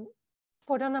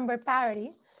photon number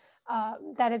parity,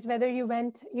 that is whether you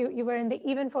were in the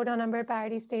even photon number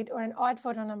parity state or an odd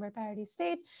photon number parity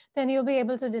state, then you'll be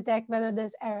able to detect whether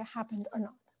this error happened or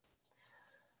not.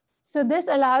 So this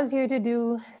allows you to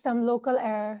do some local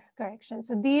error correction.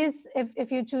 So these,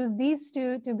 if you choose these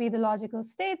two to be the logical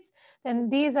states, then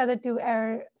these are the 2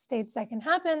 error states that can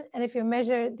happen. And if you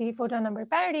measure the photon number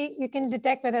parity, you can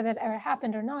detect whether that error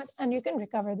happened or not, and you can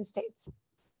recover the states.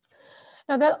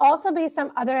 Now, there'll also be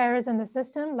some other errors in the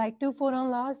system, like 2 photon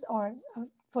loss or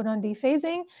photon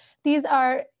dephasing. These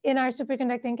are in our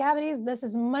superconducting cavities. This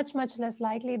is much, much less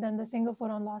likely than the single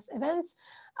photon loss events.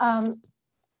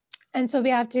 And so we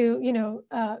have to,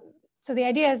 so the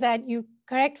idea is that you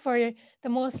correct for the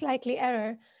most likely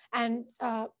error, and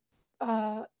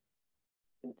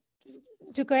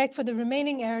to correct for the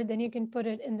remaining error, then you can put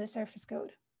it in the surface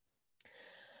code.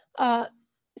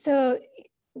 So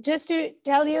just to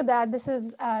tell you that this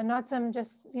is not some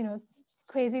just,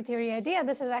 crazy theory idea,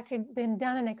 this has actually been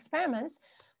done in experiments.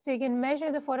 So you can measure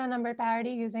the photon number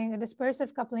parity using a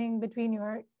dispersive coupling between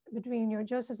your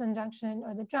Josephson junction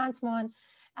or the transmon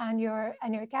and your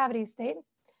cavity state.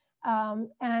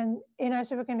 And in our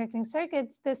superconducting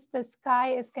circuits, this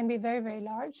chi can be very, very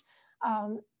large.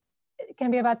 It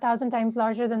can be about 1,000 times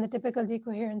larger than the typical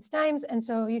decoherence times. And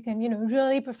so you can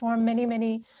really perform many,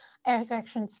 many error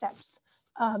correction steps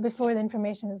before the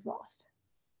information is lost.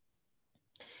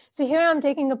 So here I'm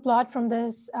taking a plot from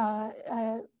this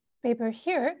paper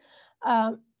here.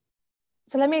 So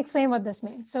let me explain what this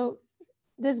means. So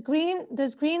this green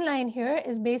line here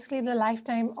is basically the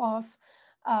lifetime of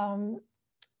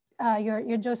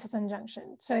your Josephson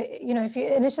junction. So if you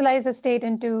initialize the state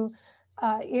into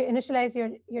you initialize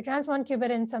your transmon qubit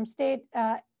in some state,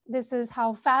 this is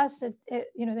how fast the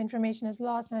information is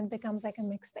lost when it becomes like a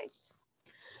mixed state.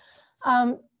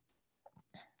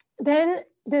 then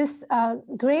this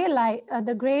gray light,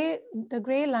 the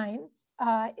gray line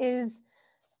is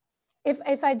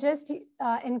if I just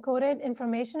encoded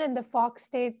information in the Fox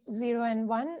state 0 and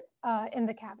 1 in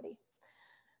the cavity.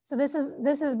 So this is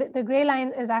the gray line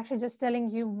is actually just telling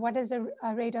you what is the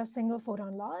rate of single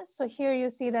photon loss. So here you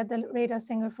see that the rate of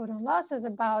single photon loss is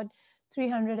about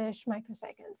 300-ish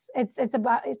microseconds.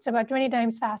 It's about 20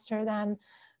 times faster than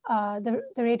the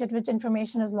rate at which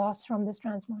information is lost from this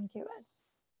transmon qubit.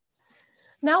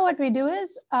 Now what we do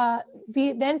is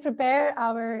we then prepare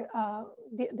our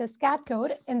the scat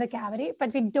code in the cavity,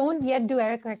 but we don't yet do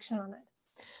error correction on it.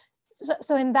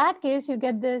 So in that case, you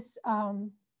get this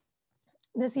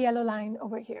this yellow line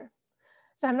over here.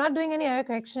 So I'm not doing any error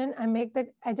correction.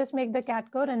 I just make the cat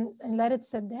code and let it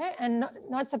sit there. And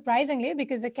not surprisingly,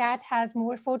 because the cat has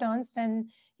more photons than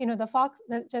the Fox,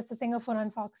 just a single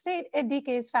photon Fox state, it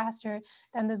decays faster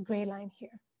than this gray line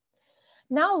here.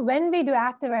 Now, when we do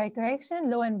active error correction,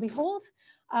 lo and behold,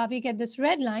 we get this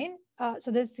red line. So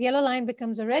this yellow line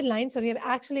becomes a red line. So we have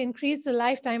actually increased the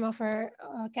lifetime of our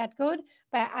cat code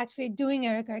by actually doing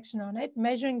error correction on it,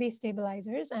 measuring these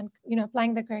stabilizers, and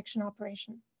applying the correction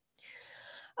operation.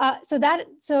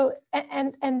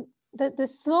 The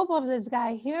slope of this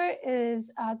guy here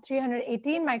is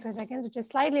 318 microseconds, which is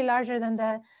slightly larger than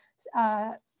the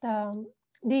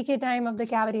decay time of the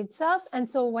cavity itself. And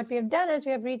so what we have done is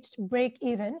we have reached break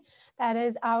even. That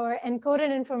is, our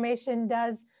encoded information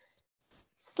does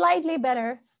slightly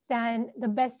better than the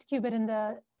best qubit in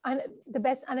the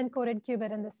best unencoded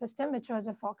qubit in the system, which was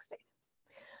a Fox state.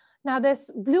 Now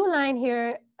this blue line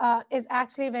here is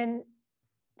actually when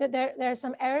there are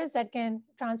some errors that can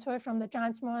transfer from the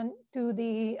transmon to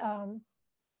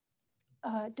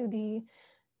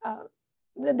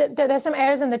there's some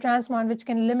errors in the transmon which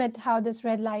can limit how this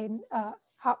red line,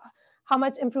 how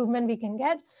much improvement we can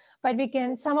get, but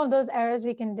some of those errors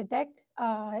we can detect.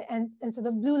 And so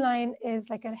the blue line is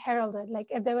like a heralded, like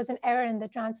if there was an error in the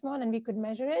transmon and we could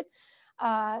measure it,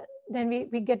 then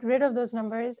we get rid of those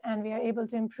numbers and we are able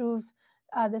to improve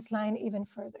this line even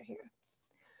further here.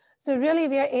 So really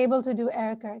we are able to do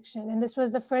error correction. And this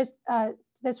was the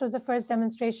first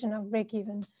demonstration of break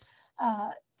even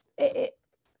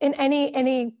in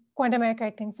any quantum error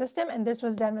correcting system. And this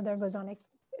was done with our bosonic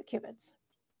qubits.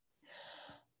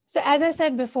 So as I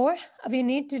said before, we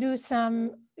need to do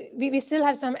we still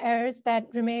have some errors that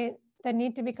remain, that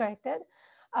need to be corrected.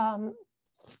 And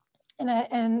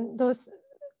those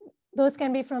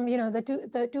can be from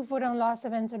the two photon loss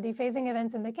events or dephasing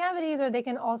events in the cavities, or they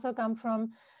can also come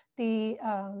from they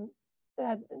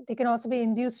can also be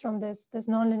induced from this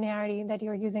nonlinearity that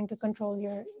you're using to control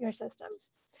your system.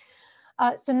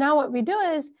 So now what we do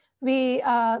is we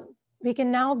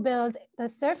can now build the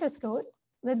surface code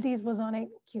with these bosonic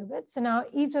qubits. So now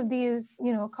each of these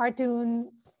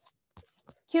cartoon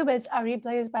qubits are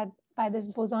replaced by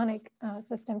this bosonic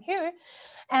system here.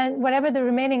 And whatever the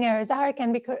remaining errors are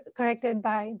can be corrected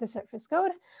by the surface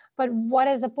code. But what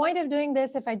is the point of doing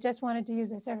this if I just wanted to use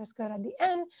the surface code at the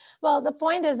end? Well, the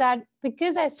point is that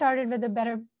because I started with a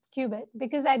better qubit,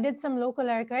 because I did some local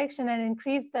error correction and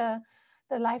increased the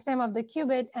lifetime of the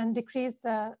qubit and decreased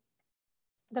the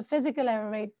physical error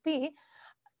rate P,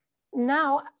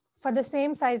 now for the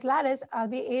same size lattice, I'll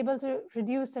be able to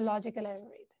reduce the logical error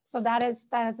rate. So that is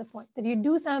the point, that you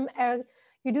do some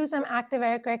active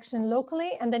error correction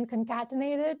locally and then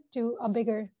concatenate it to a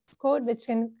bigger code which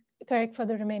can correct for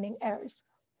the remaining errors.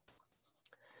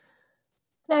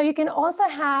 Now you can also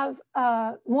have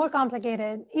even more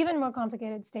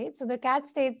complicated states. So the cat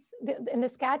states, in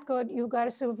this cat code, you've got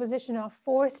a superposition of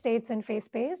 4 states in phase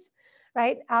space,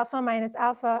 right? Alpha minus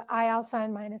alpha, I alpha,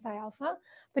 and minus I alpha.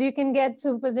 But you can get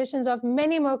superpositions of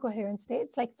many more coherent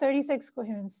states, like 36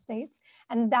 coherent states.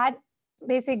 And that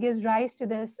basically gives rise to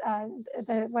this,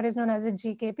 what is known as a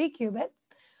GKP qubit.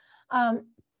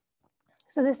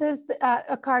 So this is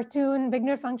a cartoon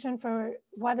Wigner function for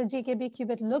what a GKP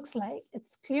qubit looks like.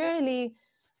 It's clearly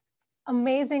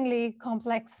amazingly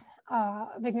complex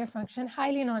Wigner function,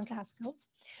 highly non-classical.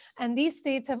 And these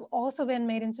states have also been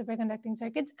made in superconducting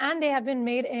circuits, and they have been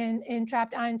made in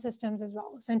trapped ion systems as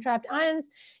well. So in trapped ions,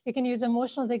 you can use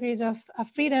emotional degrees of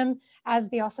freedom as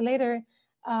the oscillator,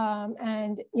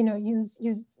 and use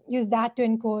that to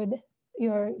encode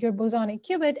your bosonic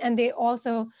qubit. And they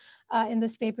also, in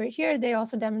this paper here, they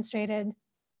also demonstrated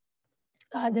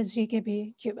this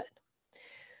GKP qubit.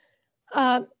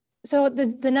 So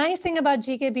the nice thing about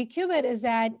GKP qubit is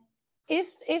that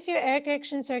if your error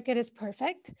correction circuit is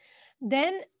perfect,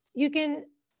 then you can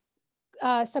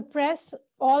suppress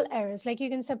all errors. Like you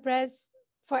can suppress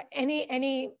for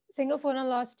any single photon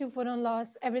loss, 2 photon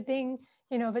loss, everything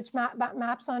which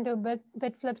maps onto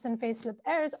bit flips and phase flip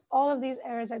errors, all of these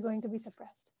errors are going to be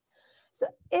suppressed. So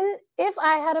if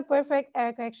I had a perfect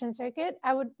error correction circuit,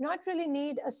 I would not really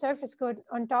need a surface code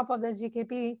on top of this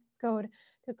GKP code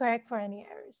to correct for any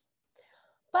errors.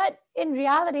 But in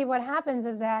reality, what happens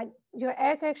is that your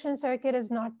error correction circuit is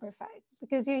not perfect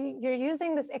because you're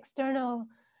using this external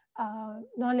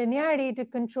nonlinearity to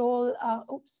control,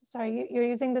 you're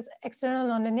using this external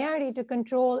nonlinearity to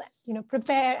control,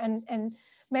 prepare and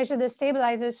measure the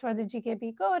stabilizers for the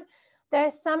GKP code. There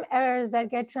are some errors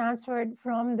that get transferred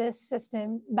from this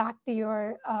system back to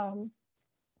your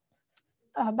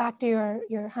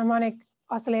harmonic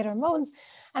oscillator modes,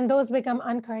 and those become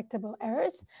uncorrectable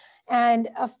errors. And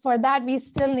for that, we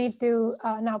still need to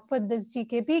now put this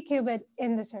GKP qubit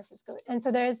in the surface code. And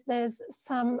so there's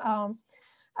some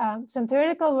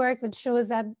theoretical work which shows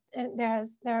that there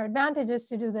are advantages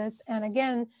to do this. And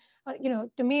again,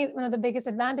 to me, one of the biggest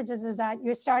advantages is that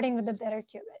you're starting with a better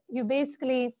qubit. You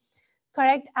basically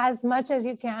correct as much as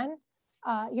you can,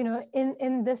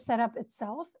 in this setup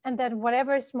itself, and then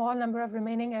whatever small number of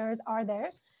remaining errors are there,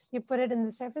 you put it in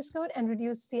the surface code and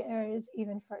reduce the errors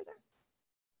even further.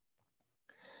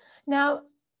 Now,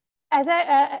 as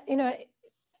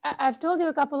I've told you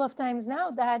a couple of times now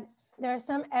that there are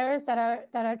some errors that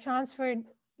are transferred,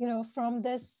 from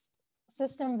this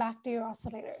system back to your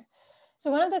oscillator. So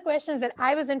one of the questions that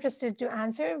I was interested to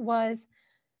answer was,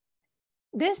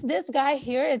 this guy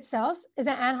here itself is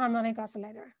an anharmonic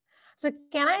oscillator. So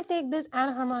can I take this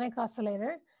anharmonic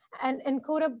oscillator and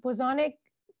encode a bosonic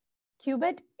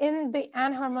qubit in the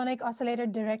anharmonic oscillator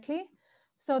directly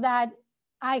so that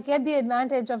I get the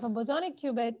advantage of a bosonic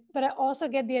qubit, but I also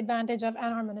get the advantage of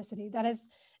anharmonicity? That is,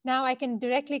 now I can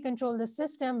directly control the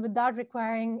system without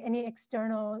requiring any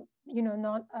external,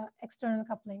 external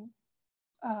coupling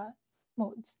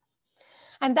modes.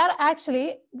 And that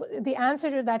actually, the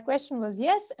answer to that question was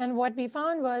yes. And what we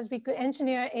found was we could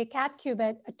engineer a cat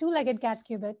qubit, a two-legged cat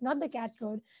qubit, not the cat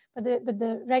code, but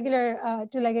the regular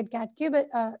two-legged cat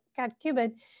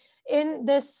qubit in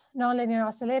this nonlinear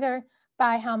oscillator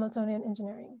by Hamiltonian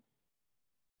engineering.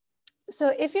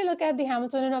 So if you look at the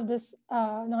Hamiltonian of this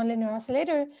nonlinear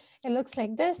oscillator, it looks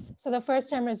like this. So the first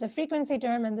term is the frequency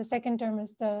term, and the second term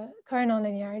is the Kerr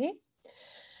nonlinearity.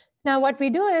 Now, what we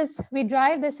do is we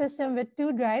drive the system with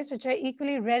two drives, which are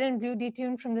equally red and blue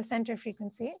detuned from the center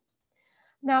frequency.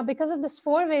 Now, because of this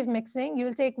four-wave mixing,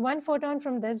 you'll take one photon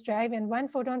from this drive and one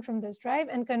photon from this drive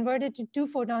and convert it to two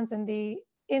photons in the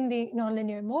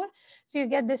nonlinear mode. So you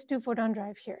get this two-photon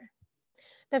drive here.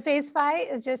 The phase phi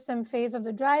is just some phase of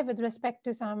the drive with respect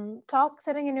to some clock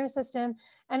setting in your system,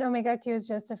 and omega q is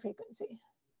just the frequency.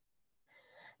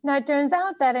 Now, it turns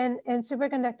out that in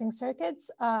superconducting circuits,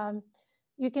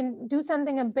 you can do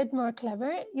something a bit more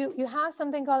clever. You have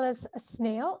something called as a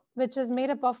snail, which is made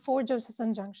up of 4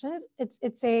 Josephson junctions.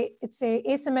 It's a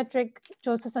asymmetric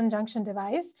Josephson junction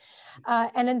device.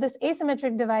 And in this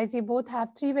asymmetric device, you both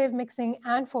have 3-wave mixing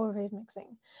and 4-wave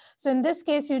mixing. So in this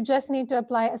case, you just need to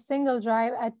apply a single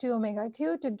drive at 2 omega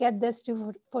q to get this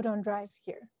 2-photon drive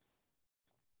here.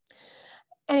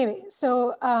 Anyway,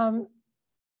 so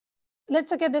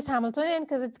let's look at this Hamiltonian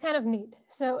because it's kind of neat.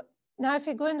 So now, if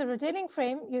you go in the rotating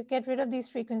frame, you get rid of these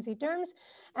frequency terms,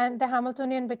 and the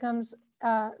Hamiltonian becomes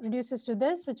reduces to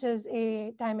this, which is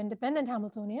a time-independent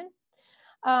Hamiltonian.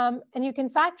 And you can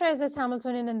factorize this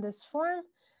Hamiltonian in this form.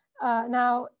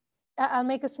 Now, I'll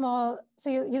make a small, so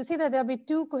you'll see that there'll be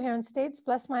 2 coherent states,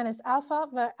 plus minus alpha,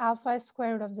 where alpha is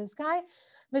square root of this guy,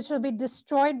 which will be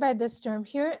destroyed by this term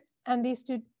here. And these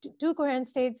two coherent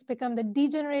states become the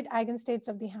degenerate eigenstates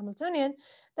of the Hamiltonian.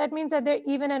 That means that they're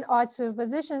even and odd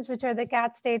superpositions, which are the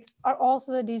cat states, are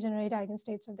also the degenerate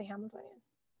eigenstates of the Hamiltonian.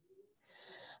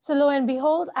 So lo and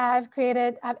behold, I've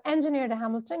engineered a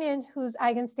Hamiltonian whose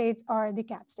eigenstates are the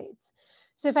cat states.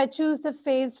 So if I choose the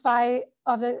phase phi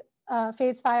of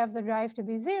the drive to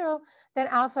be 0, then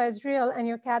alpha is real and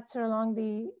your cats are along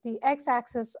the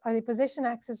x-axis or the position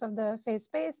axis of the phase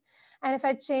space. And if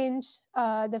I change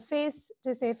the phase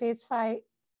to say phase phi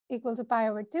equal to pi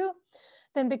over 2,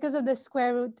 then because of the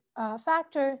square root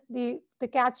factor, the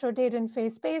cats rotate in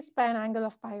phase space by an angle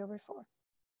of pi over 4.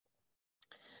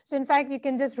 So in fact, you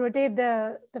can just rotate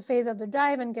the phase of the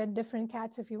drive and get different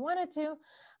cats if you wanted to.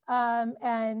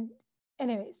 And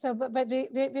anyway, so but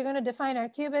we're going to define our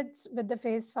qubits with the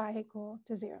phase phi equal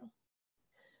to 0.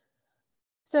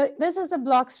 So this is the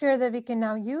block sphere that we can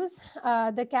now use.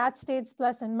 The cat states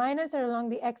plus and minus are along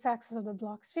the x-axis of the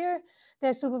block sphere.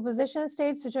 They're superposition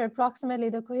states, which are approximately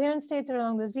the coherent states are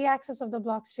along the z-axis of the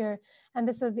block sphere. And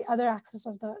this is the other axis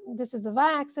of this is the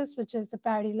y-axis, which is the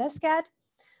parityless cat.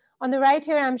 On the right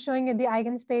here, I'm showing you the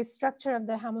eigenspace structure of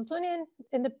the Hamiltonian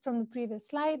from the previous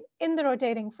slide in the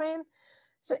rotating frame.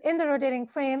 So in the rotating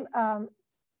frame,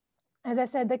 as I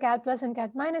said, the cat plus and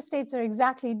cat minus states are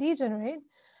exactly degenerate.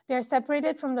 They're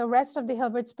separated from the rest of the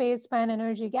Hilbert space by an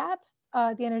energy gap.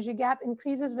 The energy gap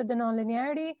increases with the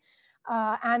nonlinearity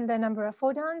and the number of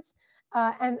photons.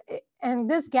 And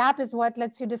this gap is what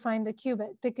lets you define the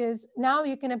qubit, because now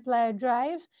you can apply a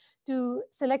drive to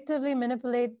selectively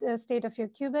manipulate the state of your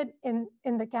qubit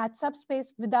in the cat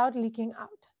subspace without leaking out.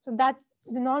 So that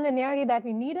the nonlinearity that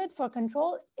we needed for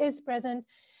control is present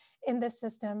in this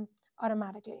system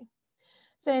automatically.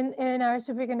 So in our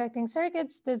superconducting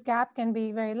circuits, this gap can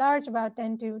be very large, about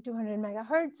 10 to 200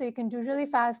 megahertz. So you can do really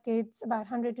fast gates, about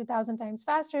 100 to 1,000 times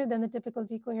faster than the typical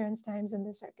decoherence times in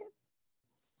the circuit.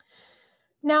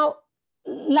 Now,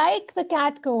 like the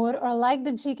CAT code or like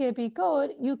the GKP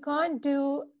code, you can't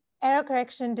do error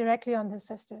correction directly on the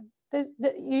system.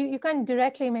 You can't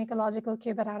directly make a logical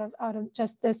qubit out of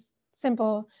just this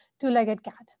simple two-legged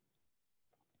cat.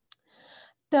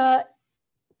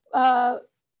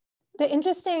 The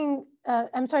interesting,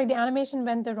 I'm sorry, the animation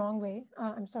went the wrong way.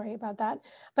 I'm sorry about that.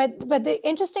 But the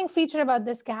interesting feature about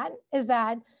this cat is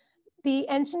that the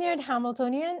engineered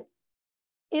Hamiltonian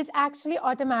is actually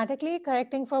automatically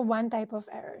correcting for one type of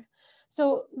error.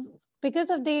 So because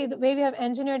of the way we have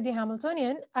engineered the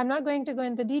Hamiltonian, I'm not going to go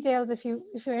into details. If you're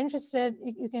interested,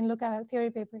 you can look at a theory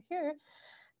paper here.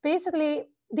 Basically,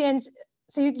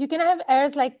 so you can have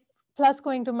errors like plus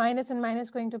going to minus and minus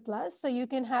going to plus. So you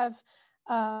can have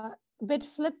bit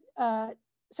flip,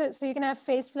 so you can have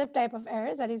phase flip type of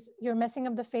errors. That is, you're messing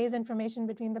up the phase information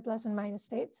between the plus and minus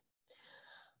states.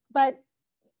 But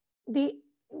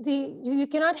you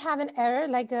cannot have an error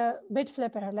like a bit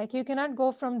flip error. Like you cannot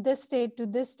go from this state to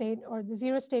this state or the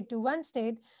 0 state to 1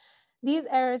 state. These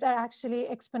errors are actually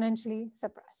exponentially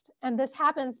suppressed. And this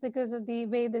happens because of the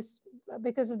way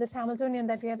because of this Hamiltonian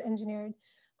that we have engineered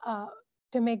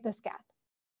to make this cat.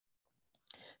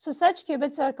 So such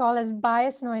qubits are called as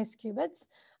bias noise qubits.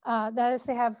 That is,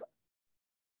 they have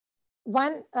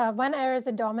one error is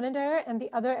a dominant error and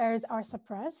the other errors are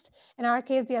suppressed. In our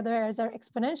case, the other errors are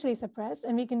exponentially suppressed,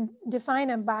 and we can define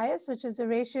a bias, which is the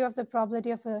ratio of the probability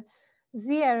of a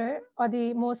Z error or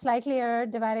the most likely error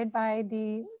divided by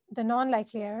the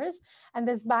non-likely errors. And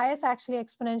this bias actually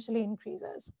exponentially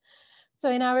increases. So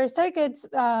in our circuits,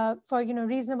 for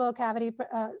reasonable cavity,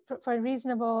 for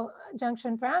reasonable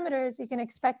junction parameters, you can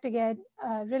expect to get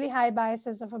really high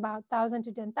biases of about 1,000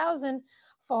 to 10,000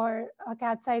 for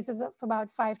cat sizes of about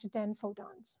 5 to 10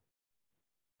 photons.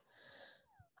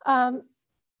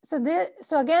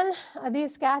 So again,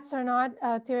 these cats are not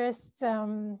theorists'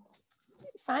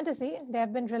 fantasy. They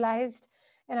have been realized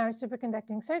in our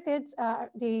superconducting circuits.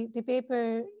 The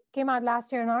paper came out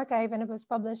last year in Archive and it was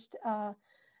published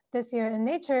this year in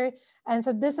Nature. And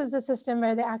so this is the system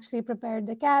where they actually prepared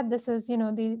the cat. This is,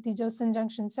 the Josephson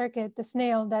junction circuit, the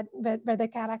snail where the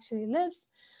cat actually lives.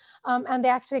 And they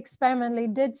actually experimentally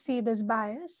did see this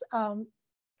bias.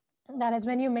 That is,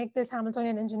 when you make this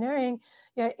Hamiltonian engineering,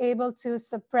 you're able to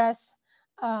suppress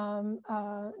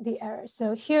the error.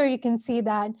 So here you can see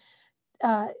that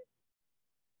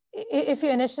if you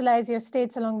initialize your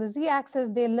states along the z-axis,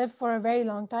 they live for a very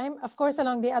long time. Of course,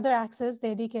 along the other axis,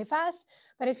 they decay fast.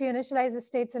 But if you initialize the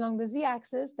states along the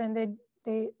z-axis, then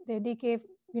they decay.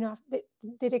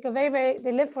 They take a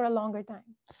they live for a longer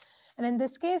time. And in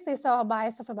this case, they saw a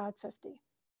bias of about 50.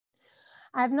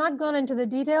 I have not gone into the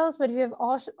details, but we have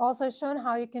also shown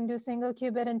how you can do single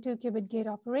qubit and 2 qubit gate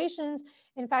operations.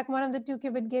 In fact, one of the 2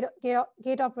 qubit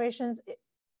gate operations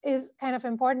is kind of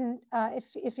important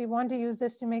if you want to use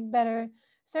this to make better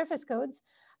surface codes.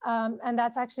 And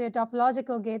that's actually a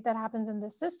topological gate that happens in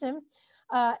this system.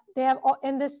 They have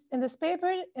in this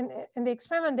paper, in the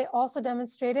experiment, they also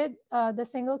demonstrated the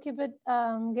single qubit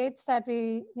gates that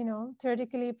we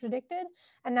theoretically predicted,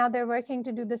 and now they're working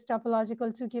to do this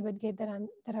topological 2 qubit gate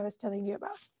that I was telling you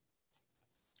about.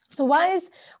 So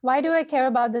why do I care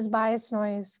about this bias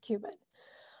noise qubit?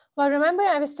 Well, remember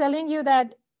I was telling you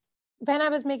that when I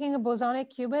was making a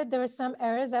bosonic qubit, there were some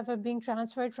errors that were being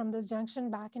transferred from this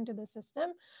junction back into the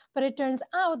system. But it turns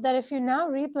out that if you now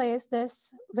replace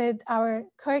this with our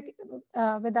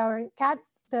cat,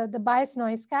 the bias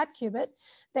noise cat qubit,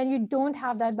 then you don't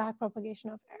have that back propagation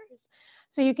of errors.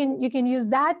 So you can use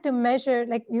that to measure,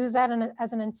 use that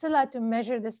as an ancilla to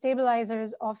measure the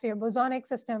stabilizers of your bosonic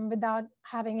system without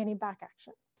having any back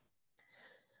action.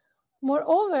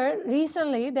 Moreover,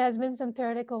 recently, there's been some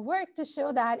theoretical work to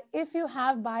show that if you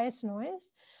have bias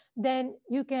noise, then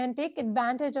you can take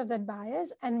advantage of that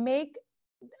bias and make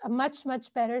a much,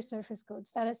 much better surface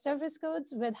codes. That is, surface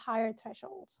codes with higher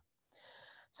thresholds.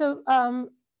 So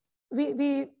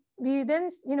we then,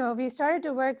 we started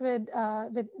to work with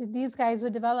these guys who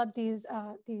developed these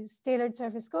tailored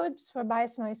surface codes for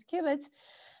bias noise qubits.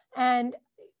 And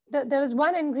there was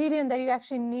one ingredient that you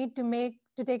actually need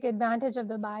to take advantage of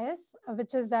the bias,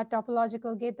 which is that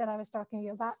topological gate that I was talking to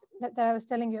you about, that I was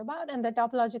telling you about. And the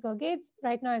topological gates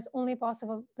right now is only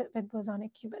possible with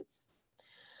bosonic qubits.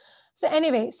 So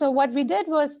anyway, so what we did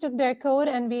was took their code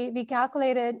and we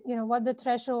calculated, what the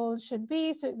threshold should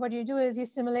be. So what you do is you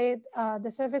simulate the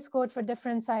surface code for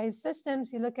different size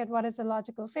systems. You look at what is the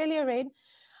logical failure rate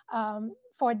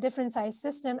for a different size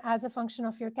system as a function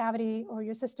of your cavity or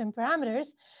your system parameters,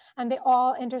 and they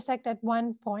all intersect at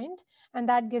one point, and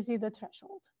that gives you the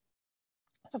threshold.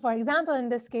 So for example, in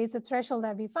this case, the threshold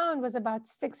that we found was about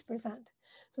 6%.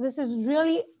 So this is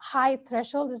really high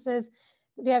threshold.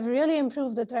 We have really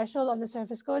improved the threshold of the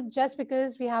surface code just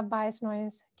because we have bias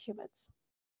noise qubits.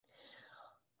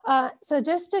 So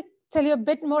just to tell you a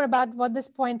bit more about what this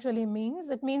point really means,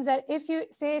 it means that if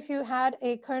you had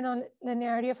a kernel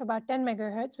linearity of about 10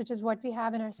 megahertz, which is what we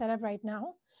have in our setup right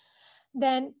now,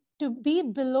 then to be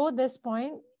below this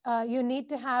point, you need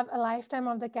to have a lifetime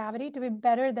of the cavity to be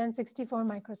better than 64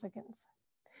 microseconds.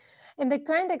 In the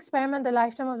current experiment, the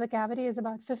lifetime of the cavity is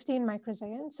about 15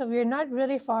 microseconds. So we're not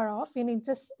really far off. We need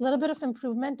just a little bit of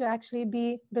improvement to actually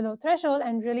be below threshold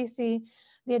and really see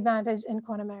the advantage in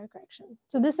quantum error correction.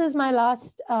 So this is my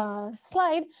last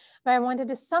slide, where I wanted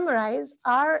to summarize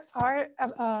our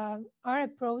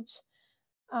approach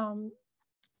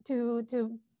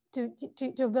to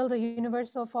build a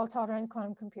universal fault-tolerant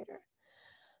quantum computer.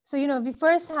 So, we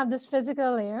first have this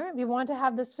physical layer. We want to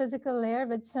have this physical layer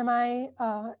with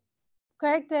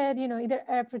semi-corrected, either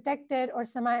error-protected or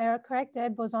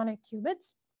semi-error-corrected bosonic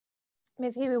qubits.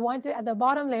 Basically, we want to, at the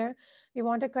bottom layer, we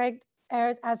want to correct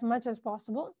errors as much as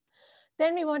possible.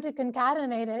 Then we want to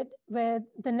concatenate it with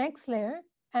the next layer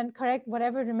and correct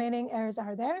whatever remaining errors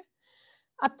are there.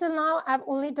 Up till now, I've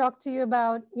only talked to you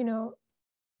about,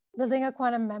 building a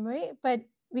quantum memory, but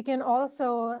we can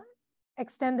also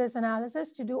extend this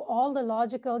analysis to do all the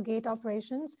logical gate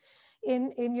operations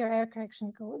in your error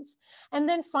correction codes. And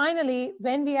then finally,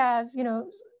 when we have,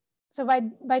 so by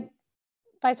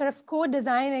sort of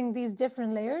co-designing these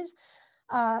different layers,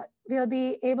 we'll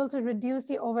be able to reduce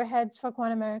the overheads for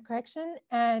quantum error correction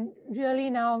and really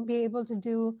now be able to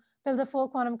build a full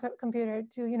quantum computer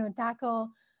to,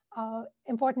 tackle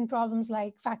important problems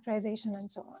like factorization and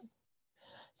so on.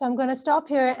 So I'm going to stop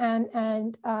here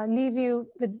and leave you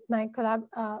with my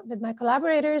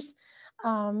collaborators.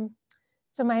 So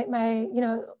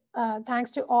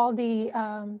thanks to all the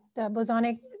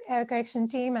bosonic error correction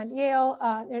team at Yale.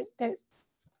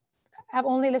 I've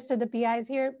only listed the PIs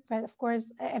here, but of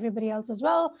course everybody else as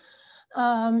well.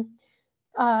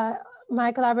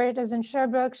 My collaborators in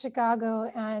Sherbrooke,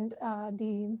 Chicago, and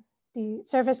the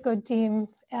surface code team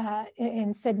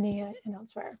in Sydney and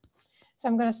elsewhere. So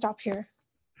I'm going to stop here.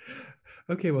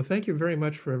 Okay, well, thank you very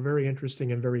much for a very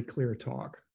interesting and very clear talk.